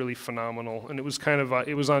just like really phenomenal. And it was kind of,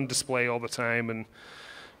 it was on display all the time. And,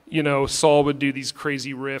 you know, Saul would do these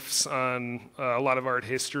crazy riffs on a lot of art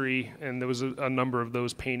history, and there was a number of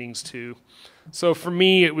those paintings too. So for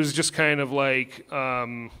me, it was just kind of like,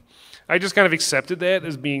 I just kind of accepted that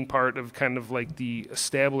as being part of kind of like the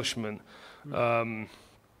establishment.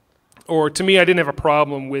 Or to me, I didn't have a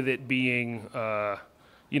problem with it being,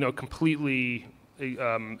 you know, completely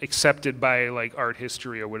accepted by like art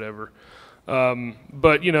history or whatever.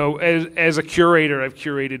 But you know, as a curator, I've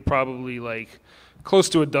curated probably like close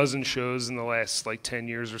to a dozen shows in the last like 10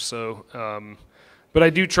 years or so. But I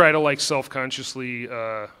do try to like self-consciously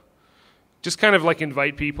just kind of like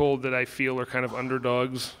invite people that I feel are kind of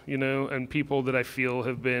underdogs, you know, and people that I feel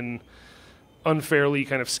have been unfairly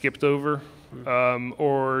kind of skipped over.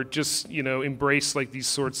 Or just, you know, embrace like these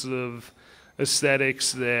sorts of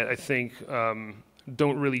aesthetics that I think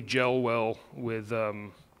don't really gel well with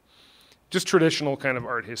just traditional kind of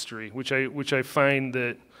art history, which I find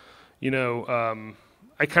that, you know,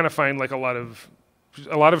 I kind of find like a lot of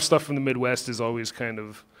stuff from the Midwest is always kind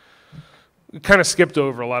of kind of skipped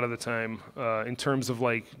over a lot of the time in terms of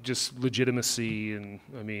like just legitimacy and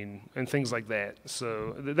and things like that.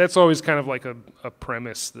 So that's always kind of like a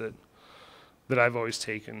premise that I've always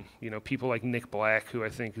taken. People like Nick Black, who I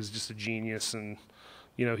think is just a genius, and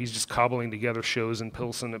he's just cobbling together shows in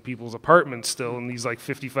Pilsen at people's apartments still, and he's like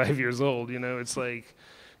 55 years old. It's like,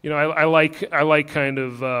 I like kind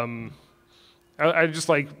of I just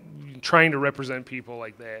like trying to represent people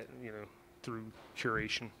like that, through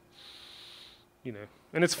curation.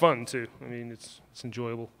 And it's fun too. It's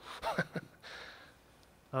enjoyable.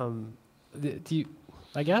 Do you,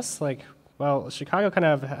 I guess, like, well, Chicago kind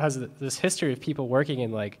of has this history of people working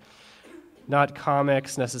in, like, not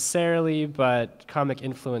comics necessarily, but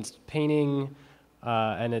comic-influenced painting,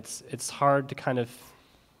 and it's hard to kind of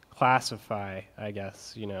classify, I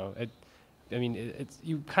guess, it's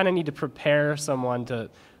you kind of need to prepare someone to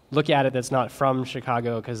look at it that's not from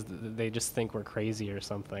Chicago because they just think we're crazy or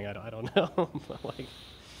something. I don't know. But like,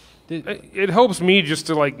 it helps me just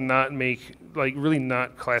to like not make, like, really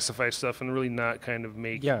not classify stuff and really not kind of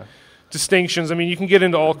make distinctions. You can get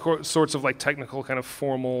into all sorts of like technical kind of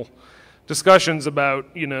formal discussions about,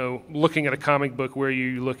 looking at a comic book where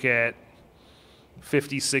you look at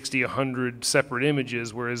 50, 60, 100 separate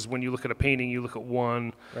images, whereas when you look at a painting, you look at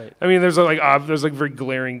one. Right. There's like very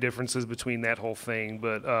glaring differences between that whole thing,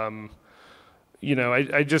 but I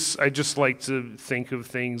just like to think of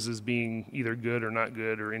things as being either good or not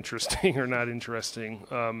good, or interesting or not interesting.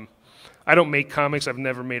 I don't make comics. I've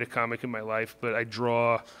never made a comic in my life, but I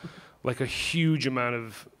draw like a huge amount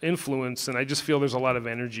of influence, and I just feel there's a lot of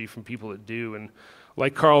energy from people that do. And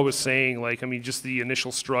like Karl was saying, like, just the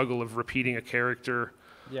initial struggle of repeating a character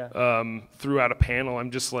throughout a panel, I'm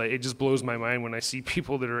just like, it just blows my mind when I see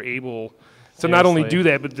people that are able to not only do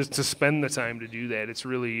that, but to spend the time to do that. It's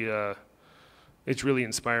really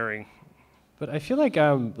inspiring. But I feel like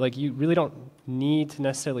you really don't need to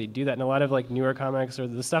necessarily do that. In a lot of like newer comics, or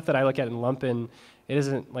the stuff that I look at and lump in, it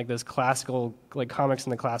isn't like this classical, like comics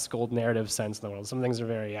in the classical narrative sense in the world. Some things are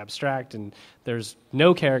very abstract, and there's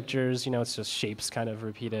no characters. It's just shapes kind of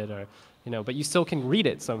repeated, or but you still can read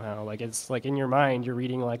it somehow. Like, it's like in your mind, you're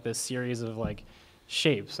reading like this series of like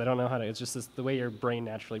shapes. I don't know how to. It's just the way your brain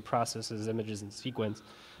naturally processes images in sequence.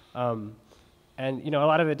 And a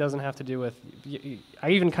lot of it doesn't have to do with.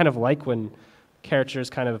 I even kind of like when characters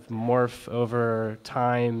kind of morph over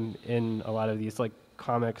time in a lot of these like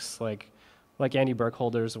comics, like Andy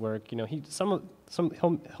Burkholder's work.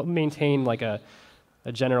 He'll maintain like a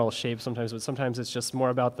general shape sometimes, but sometimes it's just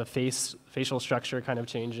more about the facial structure kind of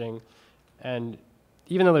changing. And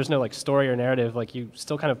even though there's no like story or narrative, like you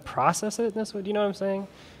still kind of process it in this way. Do you know what I'm saying?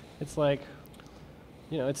 It's like,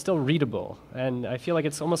 it's still readable. And I feel like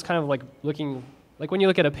it's almost kind of like looking, like when you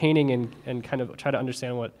look at a painting and kind of try to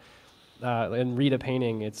understand what, and read a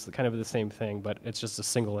painting, it's kind of the same thing, but it's just a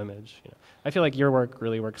single image. I feel like your work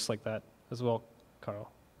really works like that as well, Karl.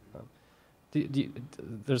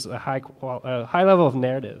 There's a high level of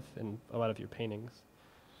narrative in a lot of your paintings.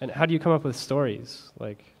 And how do you come up with stories?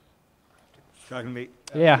 Like, talking to me?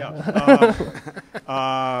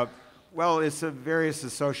 Yeah. Well, it's a various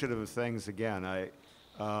associative things. Again,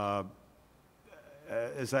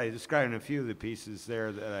 as I described in a few of the pieces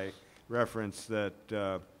there that I referenced,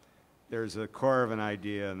 that there's a core of an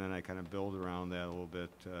idea, and then I kind of build around that a little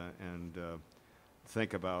bit and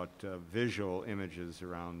think about visual images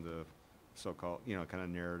around the so-called, kind of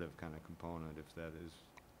narrative kind of component, if that is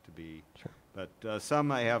to be. Sure. But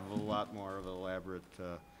some I have a lot more of elaborate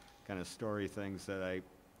kind of story things that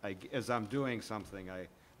I as I'm doing something,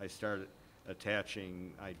 I start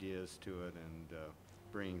attaching ideas to it and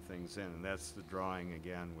bringing things in, and that's the drawing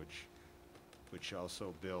again, which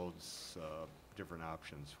also builds different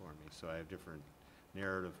options for me. So I have different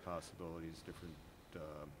narrative possibilities, different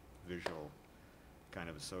visual kind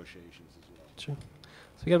of associations as well. Sure.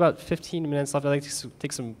 So we got about 15 minutes left. I'd like to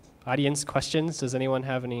take some audience questions. Does anyone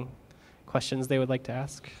have any questions they would like to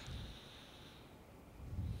ask?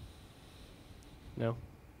 No?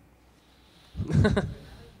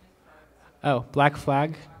 Oh, Black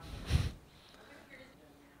Flag.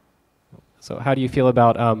 So how do you feel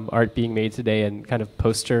about art being made today and kind of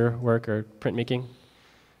poster work or printmaking?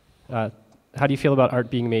 How do you feel about art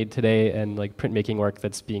being made today and like printmaking work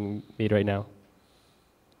that's being made right now?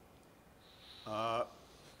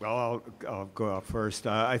 Well, I'll go out first.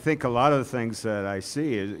 I think a lot of the things that I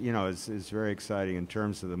see is very exciting in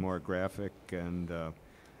terms of the more graphic and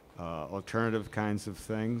alternative kinds of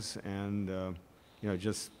things, and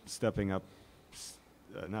just stepping up,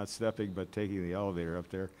 not stepping, but taking the elevator up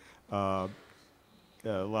there,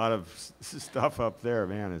 a lot of stuff up there,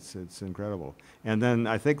 man. It's incredible. And then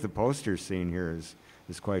I think the poster scene here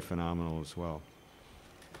is quite phenomenal as well.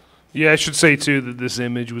 Yeah, I should say too that this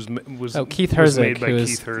image was Keith was Herzig, made by who Keith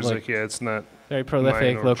is, Herzig. like, Yeah, it's not very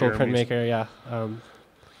prolific mine or local Jeremy's. printmaker. Yeah,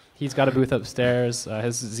 he's got a booth upstairs.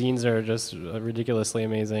 His zines are just ridiculously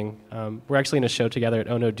amazing. We're actually in a show together at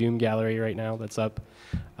Ono Doom Gallery right now. That's up.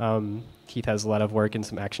 Keith has a lot of work and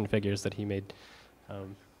some action figures that he made.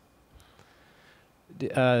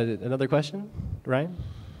 Another question, Ryan?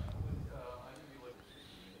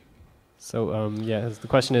 So yeah, the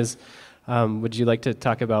question is, would you like to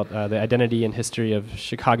talk about the identity and history of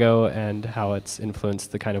Chicago and how it's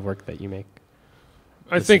influenced the kind of work that you make?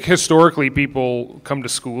 I think historically people come to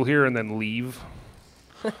school here and then leave.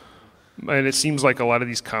 And it seems like a lot of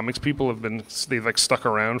these comics people they've like stuck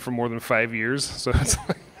around for more than 5 years. So it's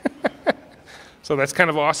so that's kind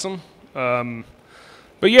of awesome.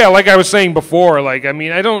 But yeah, like I was saying before, like, I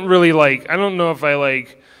mean, I don't know if I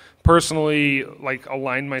personally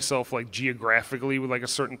align myself geographically with a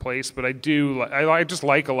certain place, but I do. I just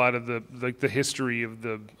like a lot of the history of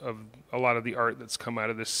a lot of the art that's come out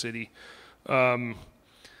of this city.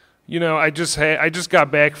 You know, I just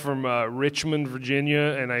got back from Richmond,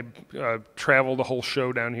 Virginia, and I traveled a whole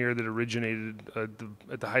show down here that originated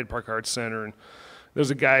at the Hyde Park Arts Center, and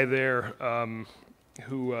there's a guy there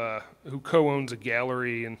who co-owns a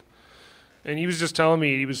gallery, and he was just telling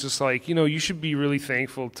me, he was just like, you know, you should be really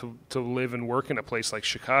thankful to live and work in a place like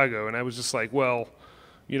Chicago. And I was just like, well,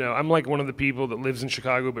 you know, I'm like one of the people that lives in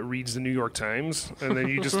Chicago but reads the New York Times, and then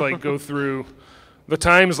you just go through the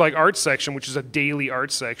Times art section, which is a daily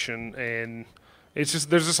art section, and it's just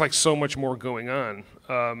there's just so much more going on.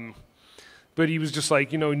 But he was just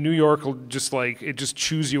like, you know, New York will just it just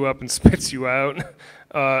chews you up and spits you out,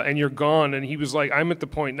 and you're gone. And he was like, I'm at the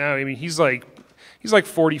point now. I mean, he's like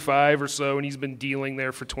 45 or so, and he's been dealing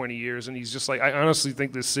there for 20 years. And he's just like, I honestly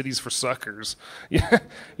think this city's for suckers.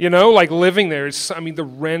 You know, living there is, I mean, the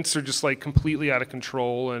rents are just completely out of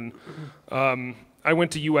control. And I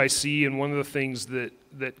went to UIC, and one of the things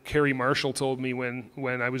that Kerry Marshall told me when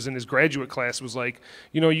I was in his graduate class was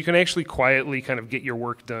you know, you can actually quietly kind of get your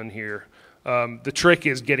work done here. The trick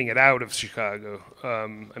is getting it out of Chicago.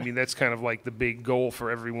 I mean, that's kind of the big goal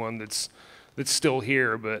for everyone that's still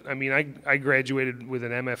here. But I mean, I graduated with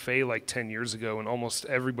an MFA 10 years ago, and almost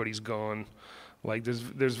everybody's gone.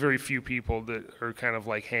 There's very few people that are kind of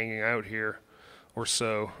hanging out here or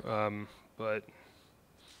so. But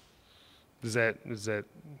does that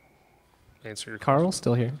answer your question? Karl,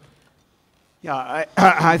 still here? Yeah,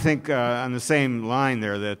 I think on the same line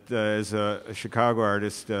there that as a Chicago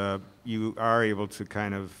artist, you are able to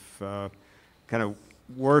kind of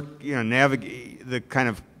work, you know, navigate the kind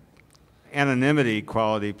of anonymity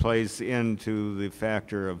quality plays into the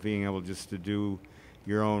factor of being able just to do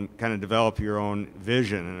your own, kind of develop your own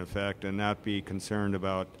vision in effect, and not be concerned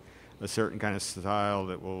about a certain kind of style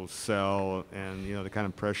that will sell, and you know the kind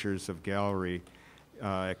of pressures of gallery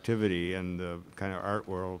activity and the kind of art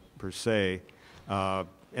world per se.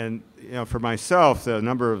 And you know, for myself, the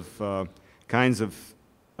number of kinds of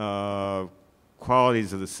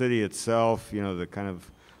qualities of the city itself, you know, the kind of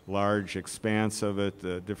large expanse of it,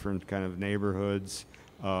 the different kind of neighborhoods,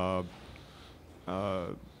 you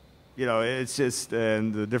know, it's just,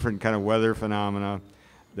 and the different kind of weather phenomena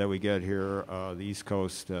that we get here. The East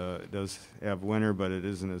Coast does have winter, but it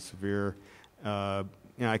isn't as severe.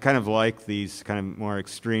 You know, I kind of like these kind of more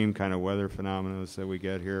extreme kind of weather phenomena that we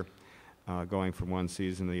get here, going from one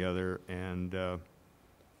season to the other. And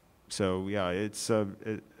so, yeah, it's a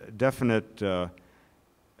definite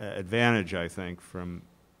advantage, I think, from,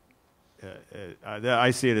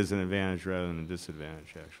 I see it as an advantage rather than a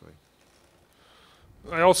disadvantage, actually.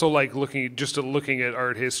 I also like looking at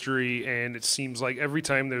art history, and it seems like every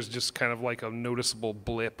time there's just kind of a noticeable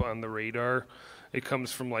blip on the radar, it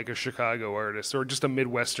comes from a Chicago artist or just a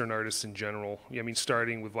Midwestern artist in general. I mean,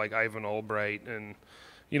 starting with Ivan Albright and,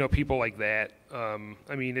 you know, people like that.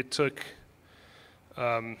 I mean, it took,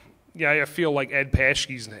 I feel like Ed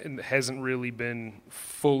Paschke's hasn't really been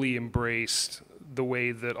fully embraced the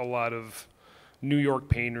way that a lot of New York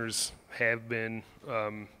painters have been,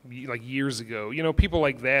 years ago. You know, people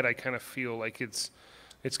like that, I kind of feel like it's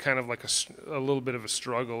kind of a little bit of a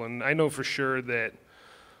struggle. And I know for sure that,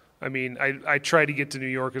 I mean, I try to get to New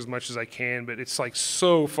York as much as I can, but it's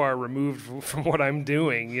so far removed from what I'm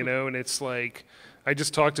doing, you know, and it's I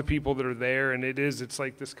just talk to people that are there, and it's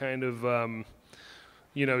this kind of,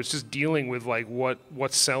 you know, it's just dealing with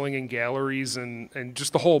what's selling in galleries, and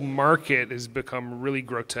just the whole market has become really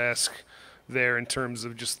grotesque there in terms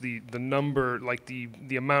of just the number,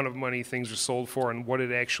 the amount of money things are sold for and what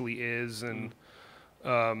it actually is. And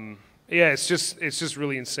Yeah, it's just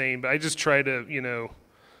really insane. But I just try to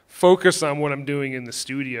focus on what I'm doing in the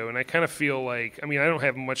studio, and I kind of feel like, I mean, I don't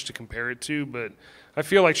have much to compare it to, but I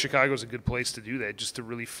feel like Chicago's a good place to do that, just to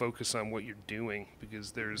really focus on what you're doing,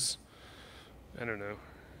 because I don't know.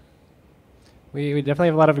 We definitely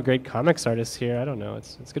have a lot of great comics artists here. I don't know.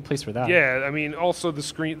 It's a good place for that. Yeah, I mean, also the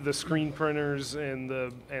screen printers and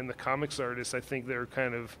the comics artists. I think they're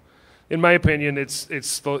kind of, in my opinion, it's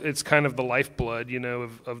kind of the lifeblood,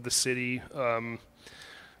 of the city. A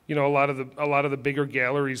lot of the bigger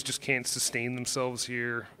galleries just can't sustain themselves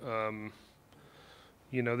here.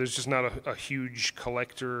 There's just not a huge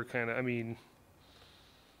collector kind of. I mean,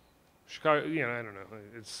 Chicago. I don't know.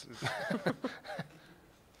 It's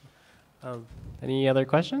Any other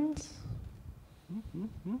questions?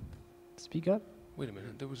 Speak up. Wait a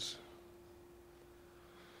minute. There was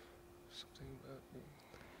something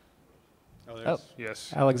about.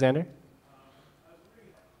 Yes. Alexander?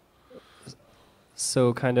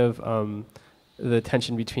 So kind of the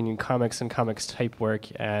tension between comics and comics type work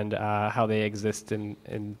and how they exist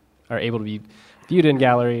and are able to be viewed in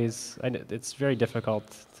galleries. It's very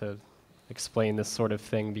difficult to explain this sort of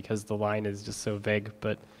thing because the line is just so vague,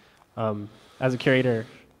 but as a curator,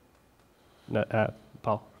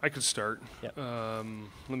 Paul. I could start. Yep.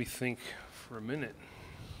 Let me think for a minute.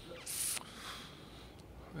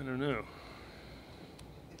 I don't know.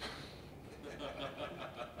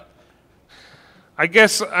 I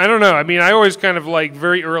guess, I don't know. I mean, I always kind of like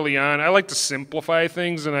very early on, I like to simplify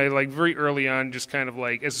things, and I like very early on just kind of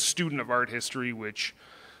like, as a student of art history, which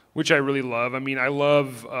I really love. I mean, I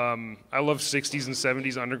love 60s and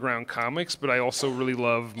 70s underground comics, but I also really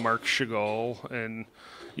love Marc Chagall and,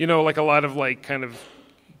 like a lot of like kind of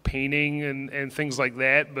painting and things like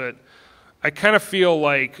that. But I kind of feel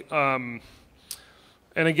like,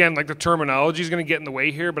 and again, like the terminology is going to get in the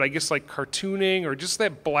way here, but I guess like cartooning or just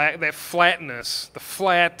that flatness, the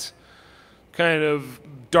flat kind of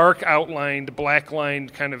dark outlined, black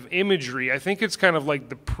lined kind of imagery, I think it's kind of like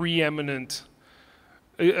the preeminent,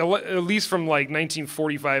 at least from like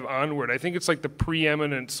 1945 onward, I think it's like the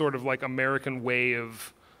preeminent sort of like American way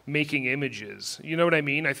of making images. You know what I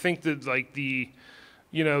mean? I think that like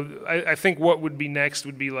I think what would be next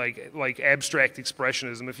would be like abstract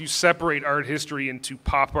expressionism. If you separate art history into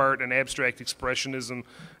pop art and abstract expressionism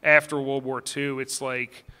after World War II, it's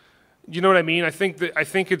like, you know what I mean? I think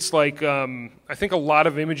it's like I think a lot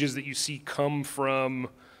of images that you see come from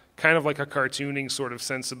kind of like a cartooning sort of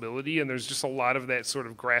sensibility, and there's just a lot of that sort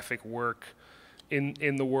of graphic work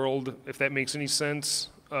in the world, if that makes any sense.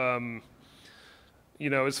 As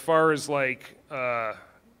far as like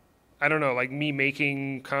I don't know, like me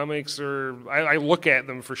making comics, or I look at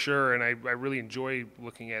them for sure, and I really enjoy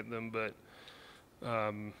looking at them, but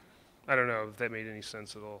I don't know if that made any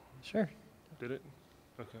sense at all. Sure. Did it?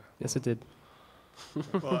 Okay. Yes, it did.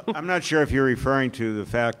 Well, I'm not sure if you're referring to the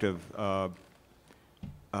fact of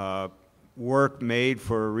work made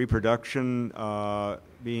for reproduction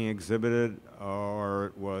being exhibited, or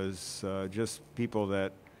it was just people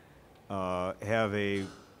that have a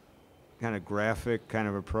kind of graphic kind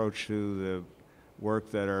of approach to the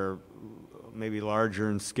work that are maybe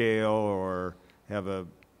larger in scale or have a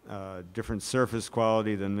different surface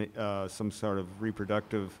quality than some sort of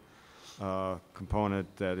reproductive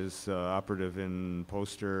component that is operative in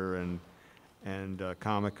poster and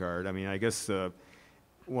comic art. I mean, I guess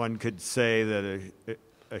one could say that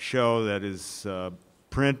a show that is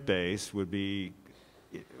print-based would be,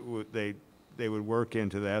 they would work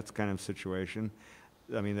into that kind of situation.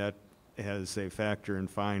 I mean, that has a factor in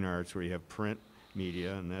fine arts where you have print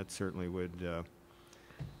media, and that certainly would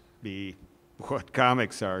be what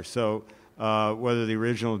comics are. So whether the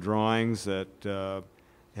original drawings that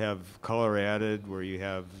have color added, where you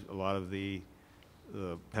have a lot of the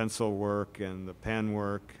pencil work and the pen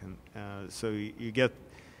work, and so you get,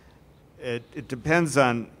 it depends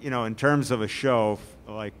on, in terms of a show,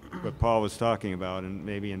 like what Paul was talking about, and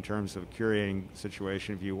maybe in terms of a curating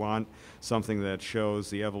situation, if you want something that shows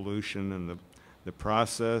the evolution and the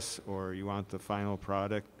process, or you want the final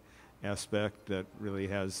product aspect that really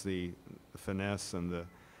has the finesse and the,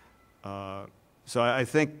 so I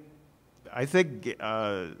think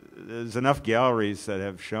there's enough galleries that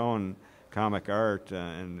have shown comic art,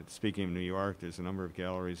 and speaking of New York, there's a number of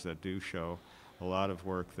galleries that do show a lot of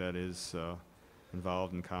work that is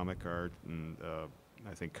involved in comic art, and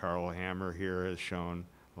I think Karl Hammer here has shown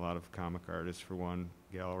a lot of comic artists for one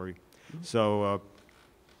gallery. So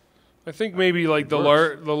I think maybe like the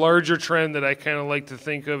larger trend that I kind of like to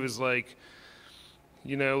think of is like,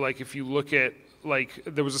 like if you look at, like,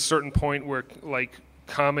 there was a certain point where like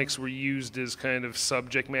comics were used as kind of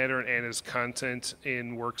subject matter and as content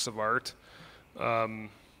in works of art.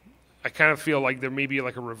 I kind of feel like there may be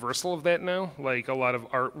like a reversal of that now, like a lot of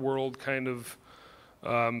art world kind of,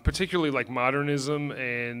 particularly like modernism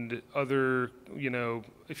and other, you know,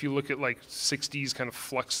 if you look at like 60s kind of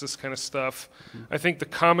Fluxus kind of stuff, I think the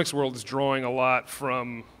comics world is drawing a lot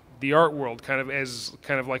from the art world kind of as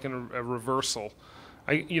kind of like a reversal.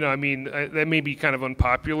 That may be kind of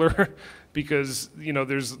unpopular because, you know,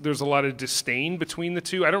 there's a lot of disdain between the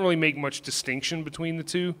two. I don't really make much distinction between the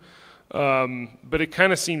two. But it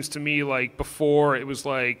kind of seems to me like before it was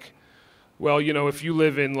like, well, you know, if you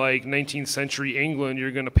live in like 19th century England,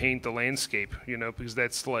 you're going to paint the landscape, you know, because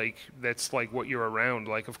that's like what you're around.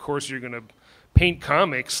 Like, of course, you're going to paint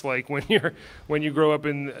comics like when you grow up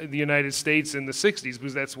in the United States in the 60s,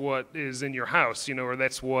 because that's what is in your house, you know, or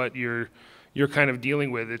that's what you're kind of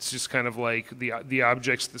dealing with. It's just kind of like the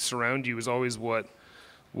objects that surround you is always what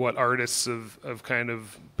artists have kind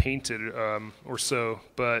of painted or so,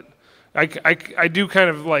 but. I do kind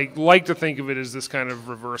of like to think of it as this kind of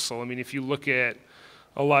reversal. I mean, if you look at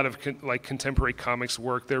a lot of contemporary comics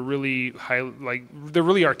work, they're really they're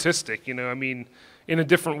really artistic. You know, I mean, in a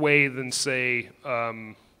different way than say,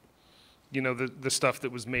 you know, the stuff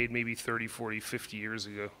that was made maybe 30, 40, 50 years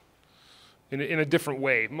ago. In a different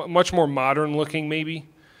way, much more modern looking maybe,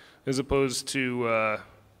 as opposed to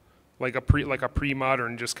like a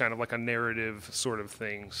pre-modern, just kind of like a narrative sort of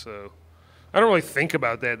thing. So. I don't really think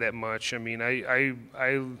about that much. I mean, I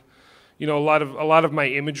you know, a lot of my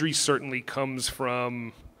imagery certainly comes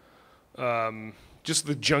from just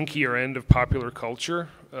the junkier end of popular culture.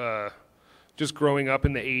 Just growing up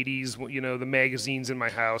in the '80s, you know, the magazines in my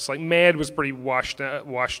house, like Mad was pretty washed up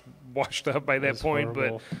by that point.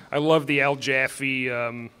 Horrible. But I love the Al Jaffe.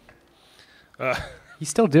 He's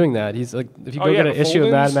still doing that. He's like, if you go get an issue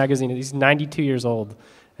of Mad magazine, he's 92 years old.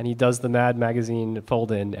 And he does the Mad magazine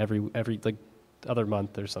fold-in every like other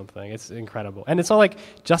month or something. It's incredible. And it's all like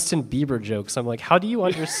Justin Bieber jokes. I'm like, how do you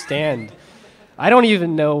understand? I don't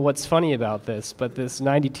even know what's funny about this, but this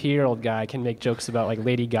 92-year-old guy can make jokes about like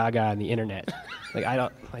Lady Gaga and the internet. Like I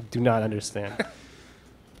do not understand.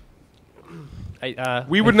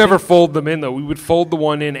 We would never fold them in though. We would fold the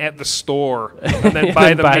one in at the store and then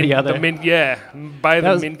buy the other. Mint.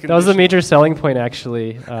 That was a major selling point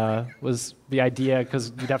actually. Was the idea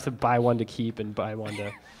because you'd have to buy one to keep and buy one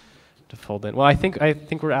to fold in. Well, I think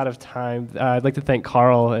we're out of time. I'd like to thank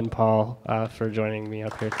Karl and Paul for joining me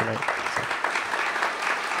up here tonight. So.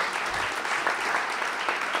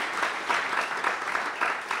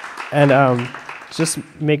 And just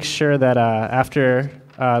make sure that after.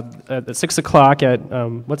 At 6 o'clock at,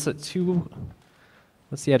 what's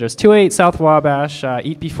the address? 208 South Wabash.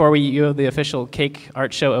 Eat Before We Eat You. The official cake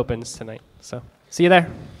art show opens tonight. So, see you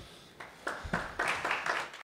there.